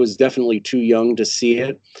was definitely too young to see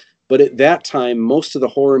it. But at that time, most of the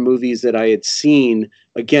horror movies that I had seen,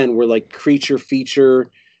 again, were like creature feature,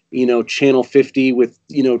 you know, Channel 50 with,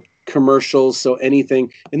 you know, commercials. So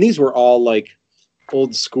anything. And these were all like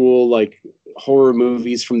old school, like horror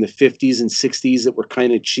movies from the 50s and 60s that were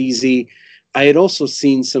kind of cheesy. I had also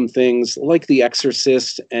seen some things like The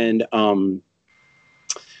Exorcist and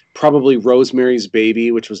probably Rosemary's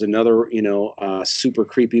Baby, which was another, you know, super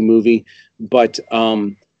creepy movie.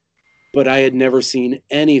 But I had never seen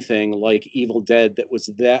anything like Evil Dead that was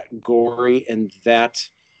that gory, and that,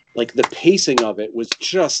 like, the pacing of it was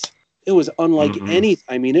just, it was unlike any,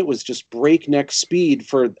 I mean, it was just breakneck speed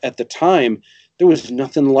for, at the time, there was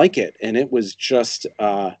nothing like it. And it was just,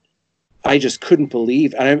 I just couldn't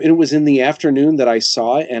believe, and it was in the afternoon that I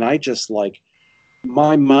saw it, and I just, like,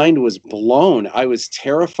 my mind was blown. I was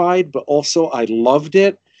terrified, but also I loved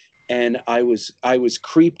it. And I was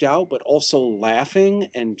creeped out, but also laughing,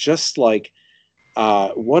 and just like,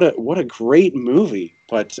 what a great movie.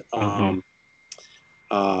 But,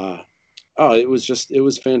 it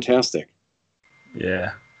was fantastic.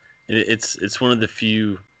 Yeah. It's one of the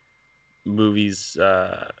few movies,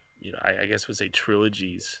 you know, I guess would say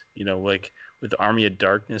trilogies, you know, like with Army of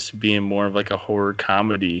Darkness being more of like a horror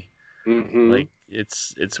comedy. Like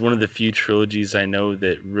it's one of the few trilogies I know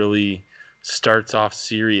that really starts off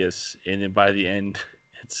serious, and then by the end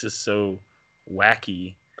it's just so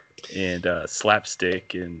wacky and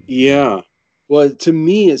slapstick. And well, to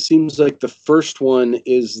me it seems like the first one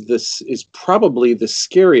is probably the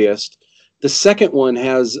scariest. The second one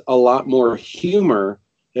has a lot more humor,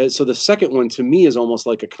 so the second one to me is almost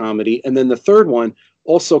like a comedy, and then the third one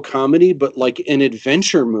also comedy, but like an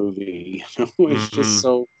adventure movie. It's just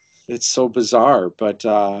it's so bizarre, but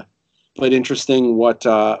interesting what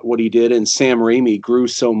he did. And Sam Raimi grew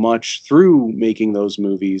so much through making those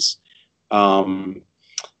movies.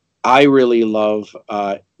 I really love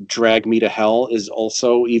Drag Me to Hell is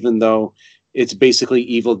also, even though it's basically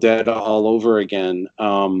Evil Dead all over again.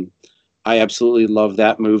 I absolutely love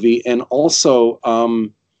that movie. And also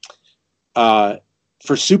for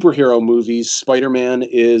superhero movies, Spider-Man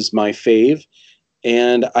is my fave.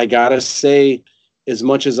 And I gotta say, as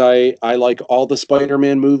much as I like all the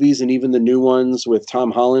Spider-Man movies, and even the new ones with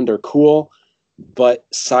Tom Holland are cool, but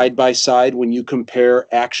side by side, when you compare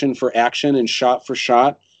action for action and shot for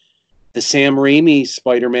shot, the Sam Raimi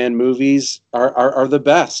Spider-Man movies are the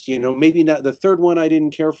best. You know, maybe not the third one I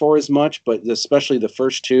didn't care for as much, but especially the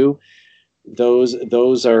first two, those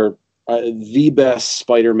are the best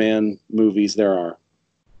Spider-Man movies there are.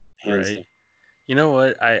 Hands down. You know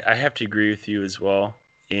what? I have to agree with you as well.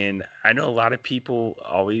 And I know a lot of people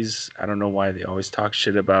always, I don't know why they always talk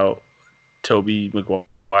shit about Tobey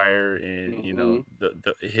Maguire and, you know,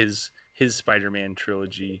 his Spider-Man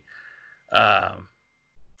trilogy.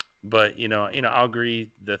 But, you know, I'll agree.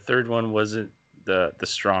 The third one wasn't the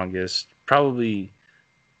strongest. Probably,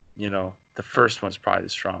 you know, the first one's probably the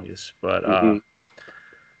strongest. But,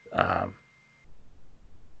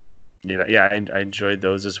 you know, yeah, I enjoyed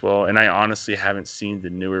those as well, and I honestly haven't seen the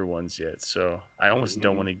newer ones yet, so I almost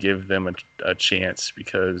don't want to give them a chance,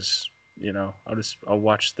 because, you know, I'll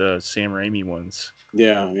watch the Sam Raimi ones.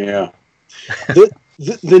 Yeah.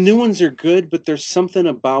 The new ones are good, but there's something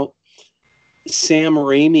about Sam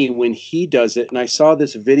Raimi when he does it, and I saw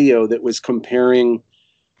this video that was comparing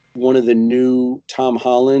one of the new Tom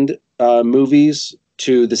Holland movies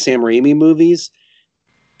to the Sam Raimi movies.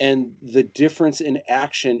 And the difference in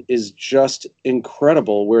action is just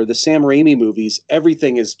incredible, where the Sam Raimi movies,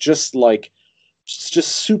 everything is just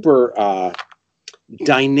super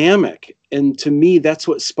dynamic. And to me, that's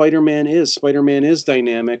what Spider-Man is. Spider-Man is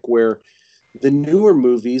dynamic, where the newer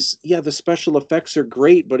movies, the special effects are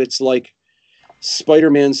great, but it's like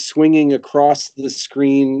Spider-Man swinging across the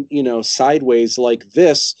screen, you know, sideways like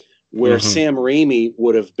this, where Sam Raimi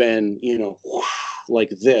would have been, you know, like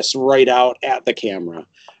this, right out at the camera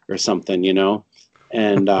or something, you know.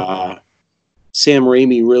 And Sam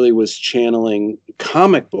Raimi really was channeling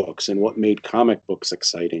comic books and what made comic books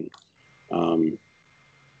exciting.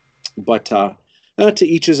 But to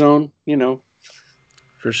each his own, you know.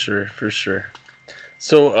 For sure.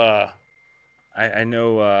 So I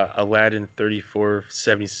know Aladdin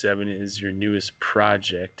 3477 is your newest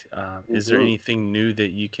project. Is there Mhm. anything new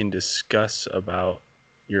that you can discuss about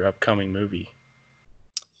your upcoming movie?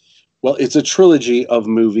 Well, it's a trilogy of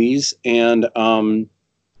movies, and I'm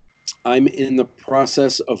in the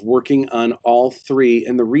process of working on all three.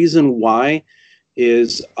 And the reason why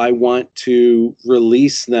is I want to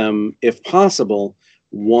release them, if possible,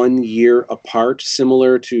 1 year apart,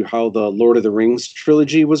 similar to how the Lord of the Rings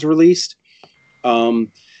trilogy was released.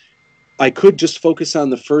 Um, I could just focus on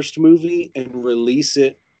the first movie and release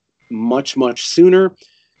it much, much sooner.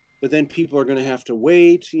 But then people are going to have to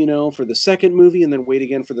wait, for the second movie and then wait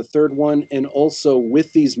again for the third one. And also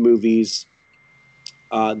with these movies,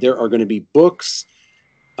 there are going to be books.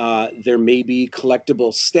 There may be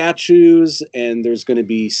collectible statues, and there's going to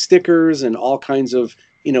be stickers and all kinds of,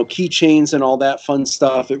 keychains and all that fun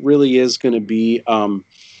stuff. It really is going to be.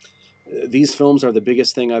 These films are the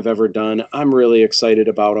biggest thing I've ever done. I'm really excited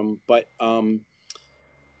about them. But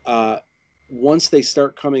once they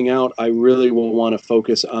start coming out, I really will want to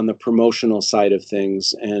focus on the promotional side of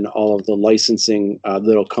things and all of the licensing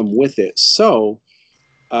that'll come with it. So,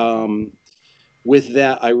 with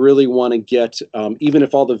that, I really want to get, even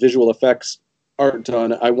if all the visual effects aren't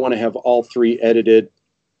done, I want to have all three edited,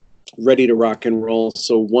 ready to rock and roll.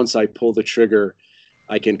 So once I pull the trigger,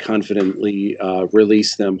 I can confidently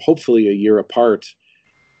release them, hopefully a year apart.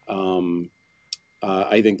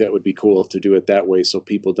 I think that would be cool to do it that way so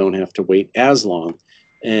people don't have to wait as long.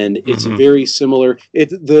 And it's very similar.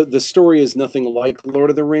 The story is nothing like Lord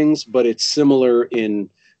of the Rings, but it's similar in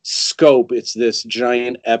scope. It's this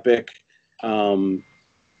giant epic to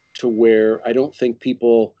where I don't think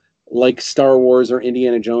people like Star Wars or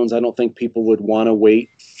Indiana Jones. I don't think people would want to wait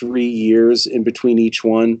 3 years in between each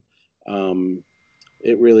one.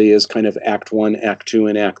 It really is kind of Act 1, Act 2,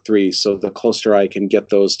 and Act 3. So the closer I can get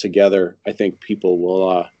those together, I think people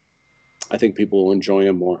will enjoy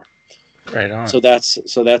them more. Right on. So that's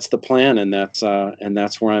the plan, and that's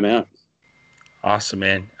where I'm at. Awesome,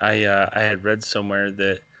 man. I had read somewhere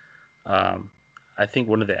that I think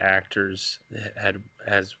one of the actors that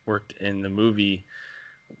has worked in the movie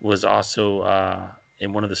was also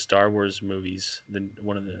in one of the Star Wars movies.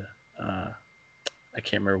 One of the I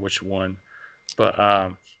can't remember which one, but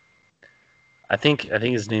I think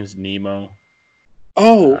his name's Nemo.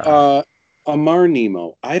 Amar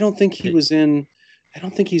Nemo. I don't think he's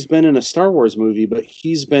been in a Star Wars movie, but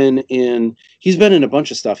he's been in a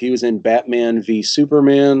bunch of stuff. He was in Batman v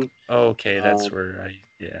Superman. Oh, okay, that's where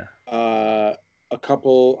a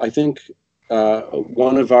couple, I think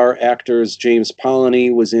one of our actors, James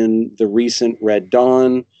Polony, was in the recent Red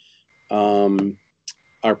Dawn.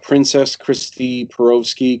 Our princess, Christy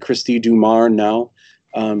Dumar now,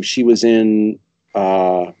 she was in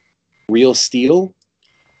Real Steel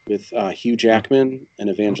with Hugh Jackman and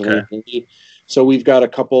Evangeline Lilly. So we've got a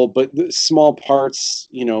couple, but small parts,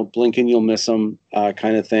 blink and you'll miss them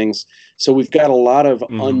kind of things. So we've got a lot of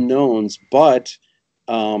unknowns, but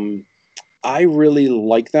I really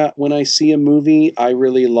like that when I see a movie. I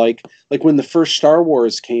really like when the first Star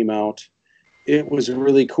Wars came out, it was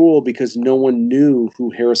really cool because no one knew who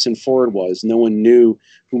Harrison Ford was. No one knew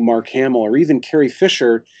who Mark Hamill or even Carrie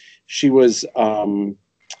Fisher. She was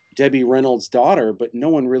Debbie Reynolds' daughter, but no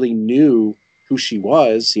one really knew who she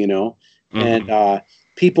was, And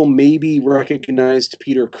people maybe recognized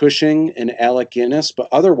Peter Cushing and Alec Guinness, but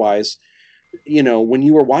otherwise, when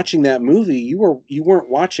you were watching that movie, you weren't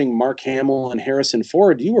watching Mark Hamill and Harrison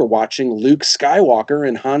Ford. You were watching Luke Skywalker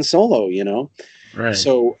and Han Solo, Right.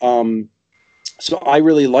 So I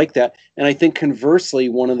really like that. And I think conversely,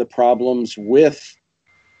 one of the problems with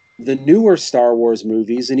the newer Star Wars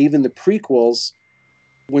movies and even the prequels,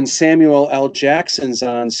 when Samuel L. Jackson's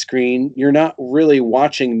on screen, you're not really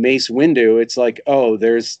watching Mace Windu. It's like, oh,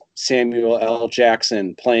 there's Samuel L.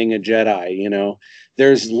 Jackson playing a Jedi,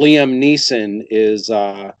 There's Liam Neeson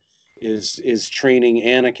is training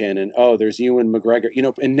Anakin, and oh, there's Ewan McGregor,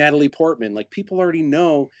 and Natalie Portman. Like, people already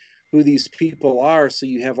know who these people are, so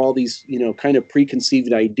you have all these, kind of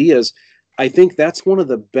preconceived ideas. I think that's one of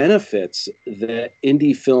the benefits that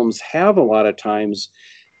indie films have a lot of times,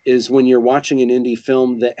 is when you're watching an indie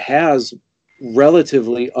film that has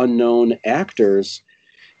relatively unknown actors,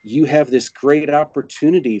 you have this great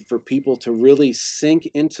opportunity for people to really sink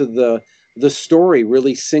into the story,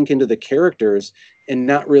 really sink into the characters, and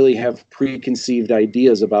not really have preconceived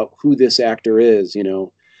ideas about who this actor is,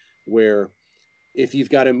 where if you've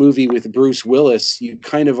got a movie with Bruce Willis, you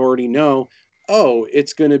kind of already know, oh,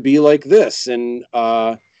 it's going to be like this. And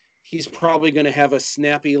he's probably going to have a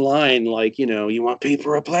snappy line like, you want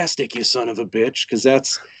paper or plastic, you son of a bitch. Because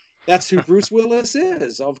that's that's who Bruce Willis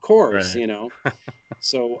is, of course, Right.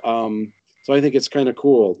 So, so I think it's kind of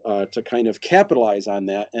cool to kind of capitalize on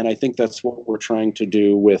that, and I think that's what we're trying to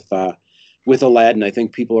do with Aladdin. I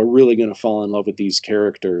think people are really going to fall in love with these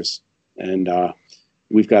characters, and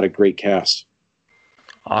we've got a great cast.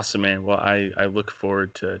 Awesome, man. Well, I look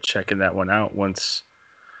forward to checking that one out once.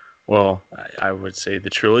 Well, I would say the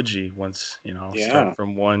trilogy once, Yeah. start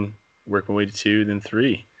from 1, work my way to 2, then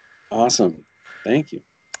 3. Awesome. Thank you.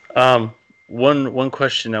 One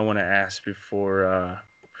question I want to ask before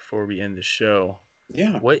we end the show.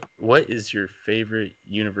 Yeah. What is your favorite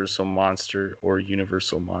Universal monster or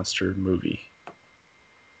Universal monster movie?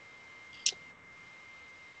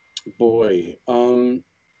 Boy,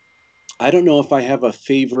 I don't know if I have a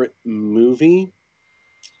favorite movie,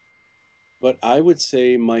 but I would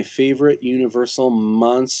say my favorite Universal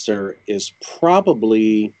monster is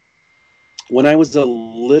probably, when I was a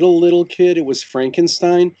little kid, it was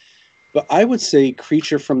Frankenstein. But I would say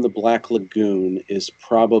Creature from the Black Lagoon is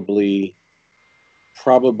probably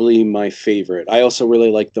my favorite. I also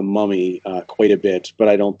really like The Mummy quite a bit, but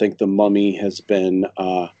I don't think The Mummy has been.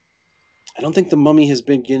 I don't think The Mummy has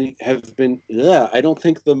been I don't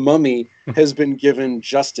think The Mummy has been given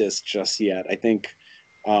justice just yet. I think,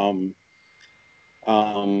 the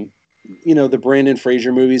Brandon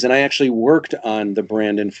Fraser movies, and I actually worked on the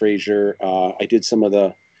Brandon Fraser. I did some of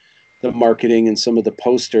the marketing and some of the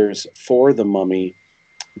posters for The Mummy,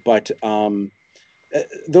 but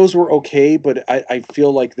those were okay. But I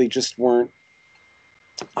feel like they just weren't.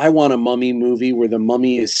 I want a mummy movie where the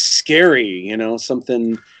mummy is scary,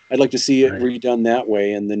 something. I'd like to see it redone that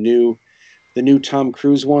way. And the new Tom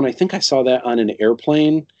Cruise one, I think I saw that on an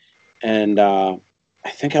airplane, and I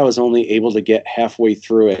think I was only able to get halfway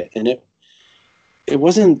through it. And it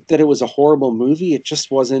wasn't that it was a horrible movie. It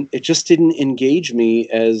just wasn't. It just didn't engage me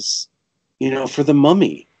as, for the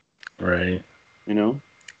mummy. Right.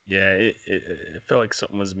 Yeah, it felt like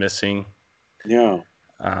something was missing. Yeah.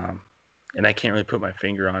 And I can't really put my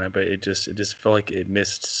finger on it, but it just felt like it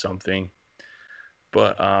missed something.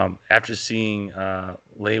 But after seeing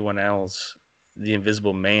Leigh Whannell's The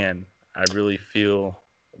Invisible Man, I really feel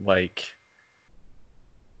like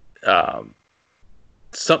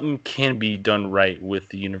something can be done right with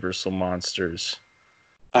the Universal monsters.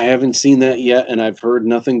 I haven't seen that yet, and I've heard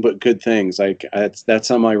nothing but good things.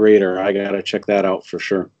 That's on my radar. I gotta check that out for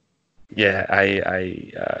sure. Yeah,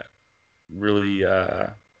 I really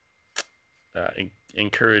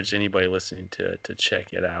encourage anybody listening to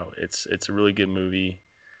check it out. It's a really good movie,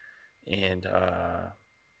 and I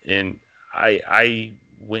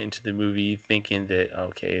went into the movie thinking that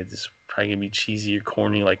okay, this is probably gonna be cheesy or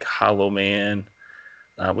corny like Hollow Man,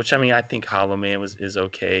 which I think Hollow Man is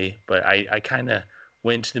okay, but I kind of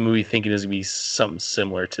went into the movie thinking it was gonna be something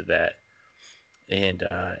similar to that, and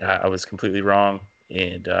I was completely wrong.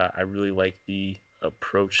 And I really like the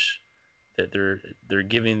approach that they're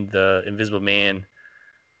giving the Invisible Man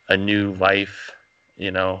a new life,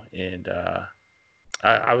 and I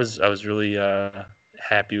was really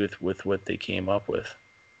happy with what they came up with.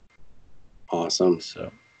 Awesome. So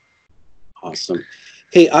awesome.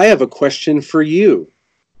 Hey, I have a question for you.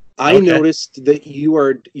 I noticed that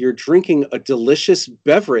you're drinking a delicious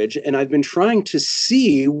beverage, and I've been trying to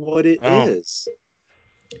see what it is.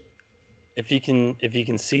 If you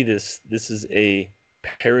can see this is a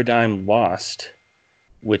Paradigm Lost,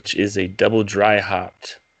 which is a double dry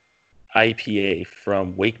hopped IPA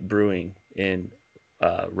from Wake Brewing in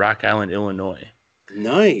Rock Island, Illinois.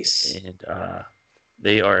 Nice. And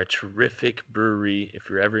they are a terrific brewery. If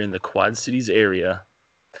you're ever in the Quad Cities area,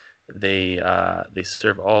 they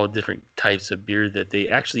serve all different types of beer that they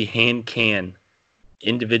actually hand can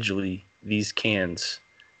individually, these cans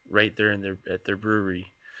right there at their brewery.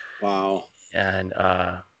 Wow. And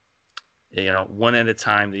one at a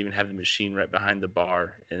time. They even have the machine right behind the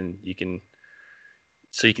bar, and you can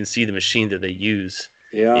see the machine that they use.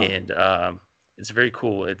 Yeah. And it's very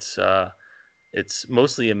cool. It's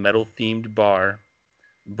mostly a metal themed bar,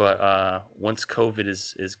 but once COVID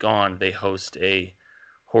is gone, they host a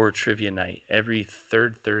horror trivia night every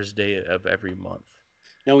third Thursday of every month.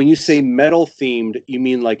 Now, when you say metal themed, you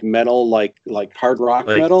mean like metal, like hard rock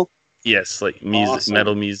metal? Yes, like music, awesome.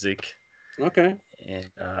 Metal music. Okay.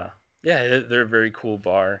 And they're a very cool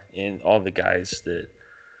bar, and all the guys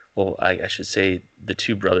I should say the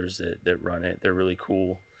two brothers that run it, they're really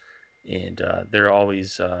cool, and they're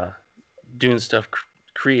always doing stuff,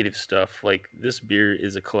 creative stuff. Like this beer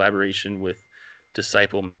is a collaboration with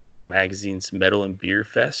Disciple Magazine's Metal and Beer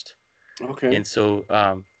Fest. Okay. And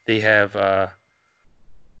so they have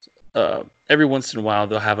every once in a while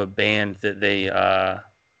they'll have a band that they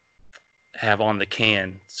have on the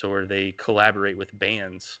can, so where they collaborate with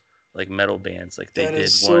bands, like metal bands. Like That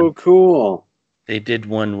is so cool. They did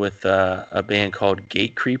one with a band called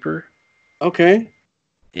Gatecreeper. Okay.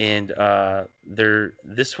 And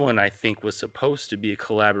this one I think was supposed to be a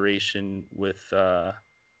collaboration with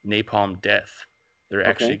Napalm Death. They're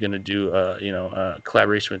actually going to do a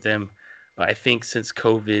collaboration with them. But I think since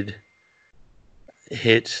COVID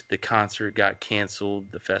hit, the concert got canceled,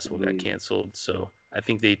 the festival got canceled. So I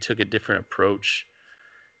think they took a different approach,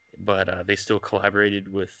 but they still collaborated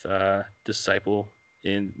with Disciple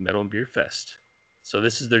in Metal and Beer Fest. So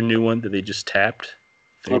this is their new one that they just tapped.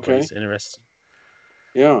 If anybody's interested.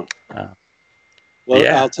 Yeah.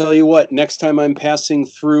 I'll tell you what, next time I'm passing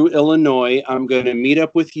through Illinois, I'm going to meet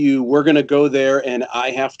up with you. We're going to go there, and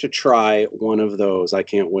I have to try one of those. I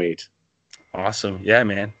can't wait. Awesome. Yeah,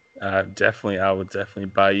 man. Definitely. I will definitely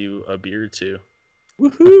buy you a beer or two.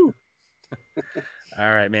 Woohoo!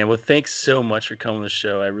 All right, man. Well, thanks so much for coming to the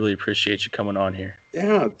show. I really appreciate you coming on here.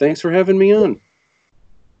 Yeah, thanks for having me on.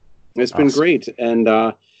 It's been great. And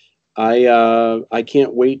I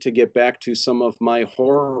can't wait to get back to some of my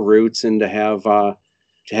horror roots and to have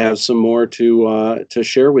some more to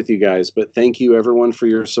share with you guys. But thank you everyone for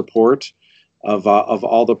your support of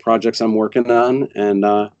all the projects I'm working on,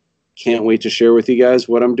 and can't wait to share with you guys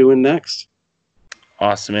what I'm doing next.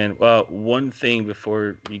 Awesome, man. Well, one thing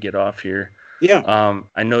before you get off here. Yeah.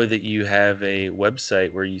 I know that you have a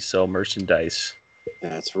website where you sell merchandise.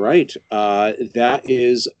 That's right. That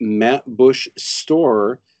is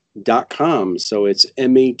mattbuschstore.com. So it's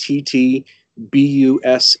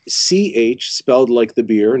MATTBUSCH, spelled like the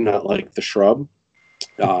beer, not like the shrub,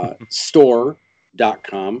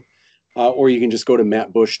 store.com. Or you can just go to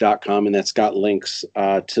mattbusch.com, and that's got links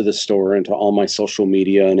to the store and to all my social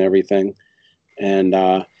media and everything. And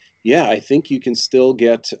I think you can still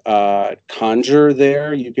get Conjure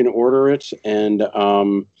there. You can order it, and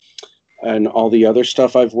all the other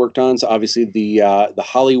stuff I've worked on. So obviously the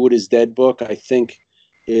Hollywood is Dead book, I think,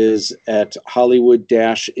 is at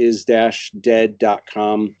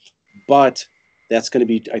hollywood-is-dead.com. But I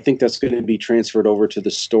think that's going to be transferred over to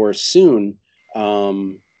the store soon.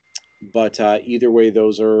 But either way,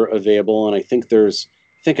 those are available. And I think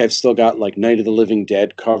I've still got like Night of the Living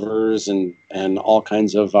Dead covers and all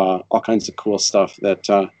kinds of cool stuff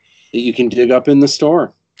that you can dig up in the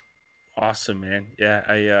store. Awesome, man.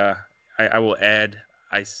 Yeah, I will add,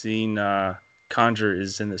 I seen Conjure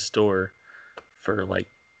is in the store for like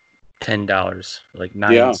 $10, like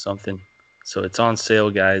 $9 something. So it's on sale,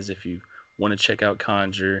 guys, if you want to check out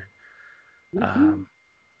Conjure. Mm-hmm.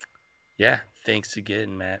 Thanks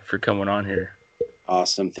again, Matt, for coming on here.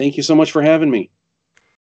 Awesome. Thank you so much for having me.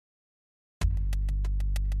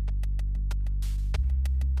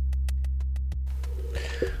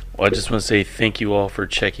 Well, I just want to say thank you all for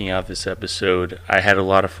checking out this episode. I had a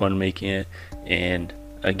lot of fun making it. And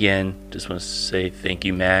again, just want to say thank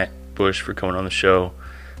you, Matt Busch, for coming on the show.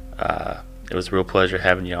 It was a real pleasure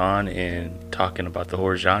having you on and talking about the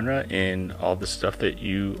horror genre and all the stuff that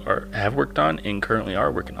you have worked on and currently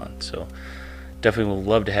are working on. So definitely would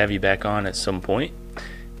love to have you back on at some point.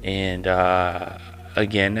 And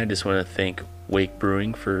again, I just want to thank Wake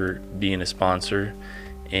Brewing for being a sponsor.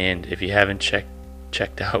 And if you haven't checked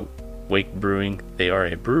out Wake Brewing, they are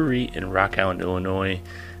a brewery in Rock Island, Illinois.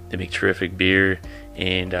 They make terrific beer,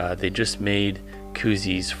 and they just made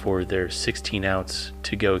koozies for their 16-ounce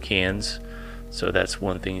to-go cans. So that's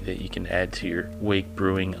one thing that you can add to your Wake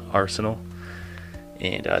Brewing arsenal.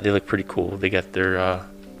 And they look pretty cool. They got their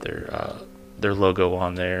logo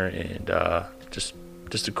on there, and just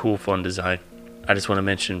a cool, fun design. I just want to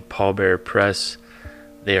mention Pallbearer Press.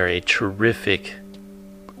 They are a terrific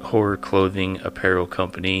horror clothing apparel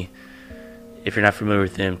company. If you're not familiar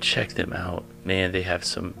with them, check them out. Man, they have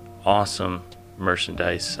some awesome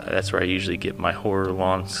merchandise. That's where I usually get my horror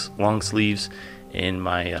long sleeves and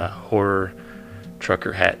my horror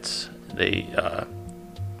trucker hats. The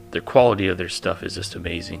quality of their stuff is just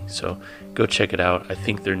amazing. So go check it out. I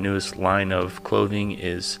think their newest line of clothing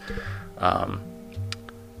is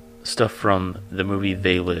stuff from the movie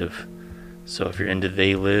They Live. So if you're into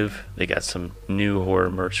They Live, they got some new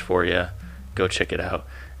horror merch for you. Go check it out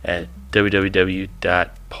at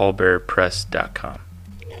www.pallbearerpress.com.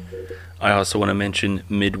 I also want to mention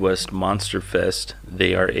Midwest Monster Fest.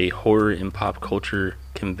 They are a horror and pop culture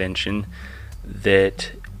convention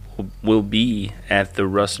that will be at the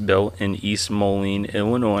Rust Belt in East Moline,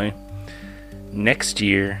 Illinois, next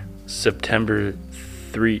year, September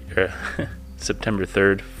 3rd,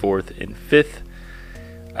 4th, and 5th.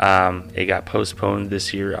 It got postponed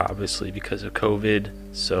this year, obviously, because of COVID,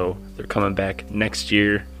 so they're coming back next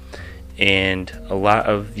year. And a lot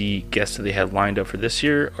of the guests that they had lined up for this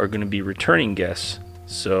year are going to be returning guests.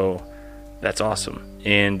 So that's awesome.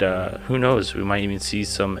 And who knows, we might even see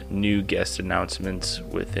some new guest announcements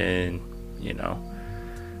within,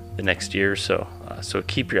 the next year or so. So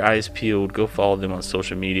keep your eyes peeled. Go follow them on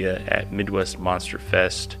social media at Midwest Monster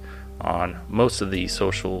Fest on most of the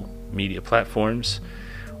social media platforms.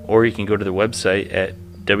 Or you can go to the website at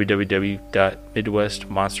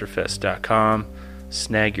www.midwestmonsterfest.com.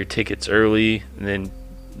 Snag your tickets early, and then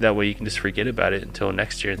that way you can just forget about it until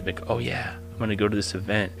next year and think, oh yeah, I'm going to go to this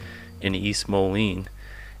event in East Moline,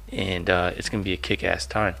 and it's going to be a kick-ass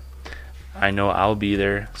time. I know I'll be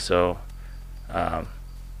there, so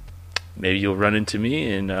maybe you'll run into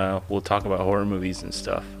me and we'll talk about horror movies and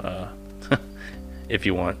stuff if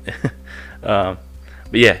you want. But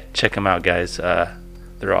yeah, check them out, guys.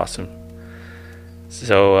 They're awesome.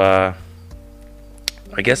 So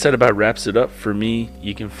I guess that about wraps it up for me.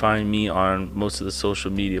 You can find me on most of the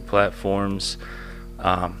social media platforms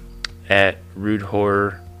at Rude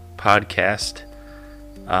Horror Podcast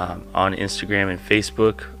on Instagram and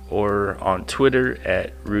Facebook, or on Twitter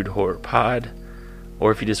at Rude Horror Pod.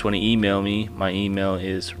 Or if you just want to email me, my email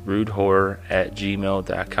is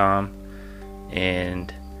rudehorror@gmail.com,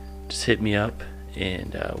 and just hit me up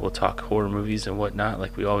and we'll talk horror movies and whatnot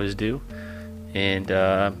like we always do. And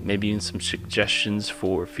maybe even some suggestions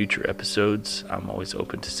for future episodes. I'm always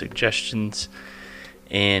open to suggestions.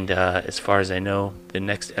 And as far as I know, the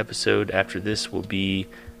next episode after this will be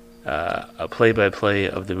a play-by-play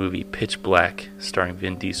of the movie Pitch Black starring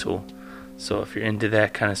Vin Diesel. So if you're into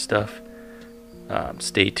that kind of stuff,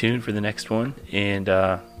 stay tuned for the next one. And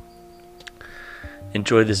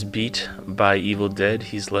enjoy this beat by Evil Dead.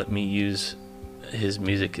 He's let me use his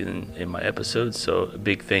music in my episodes, so a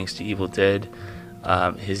big thanks to Evil Dead.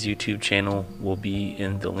 His YouTube channel will be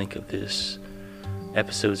in the link of this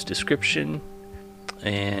episode's description.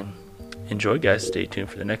 And enjoy, guys. Stay tuned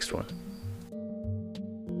for the next one.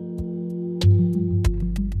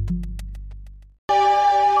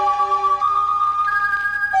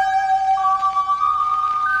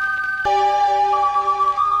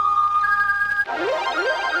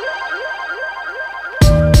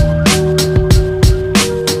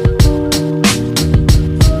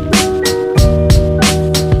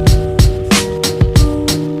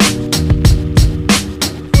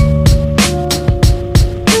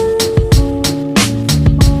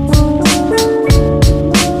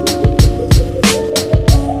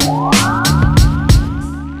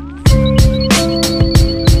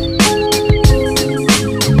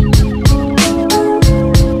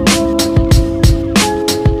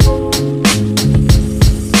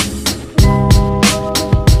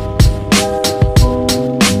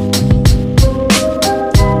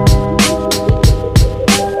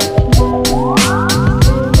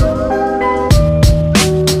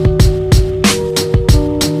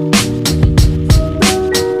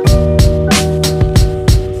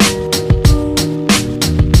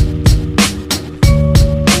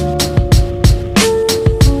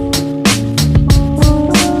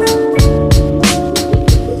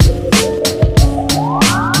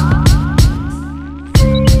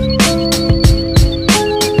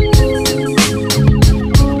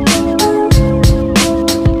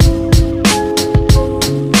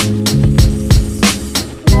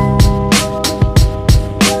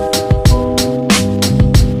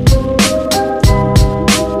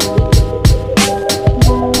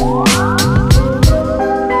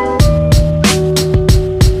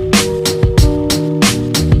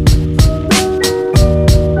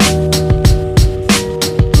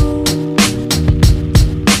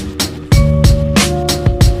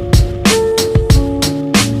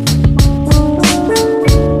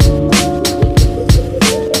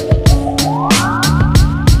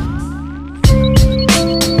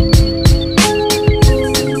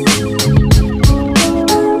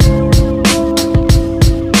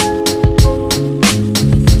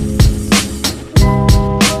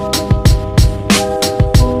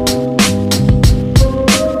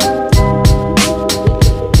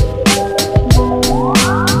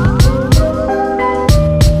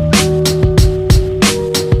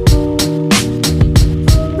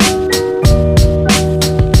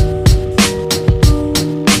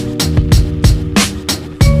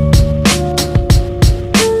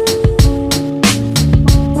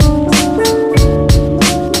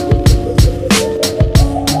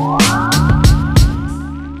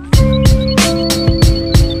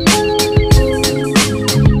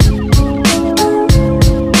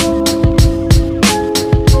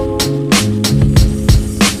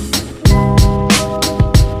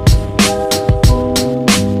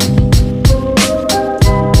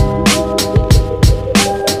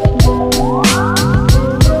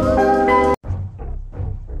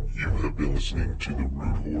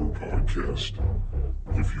 Horror Podcast.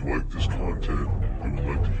 If you like this content and would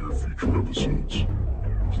like to hear future episodes,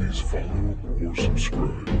 please follow or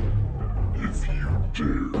subscribe if you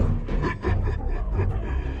dare.